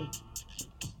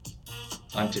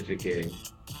 Pontificating.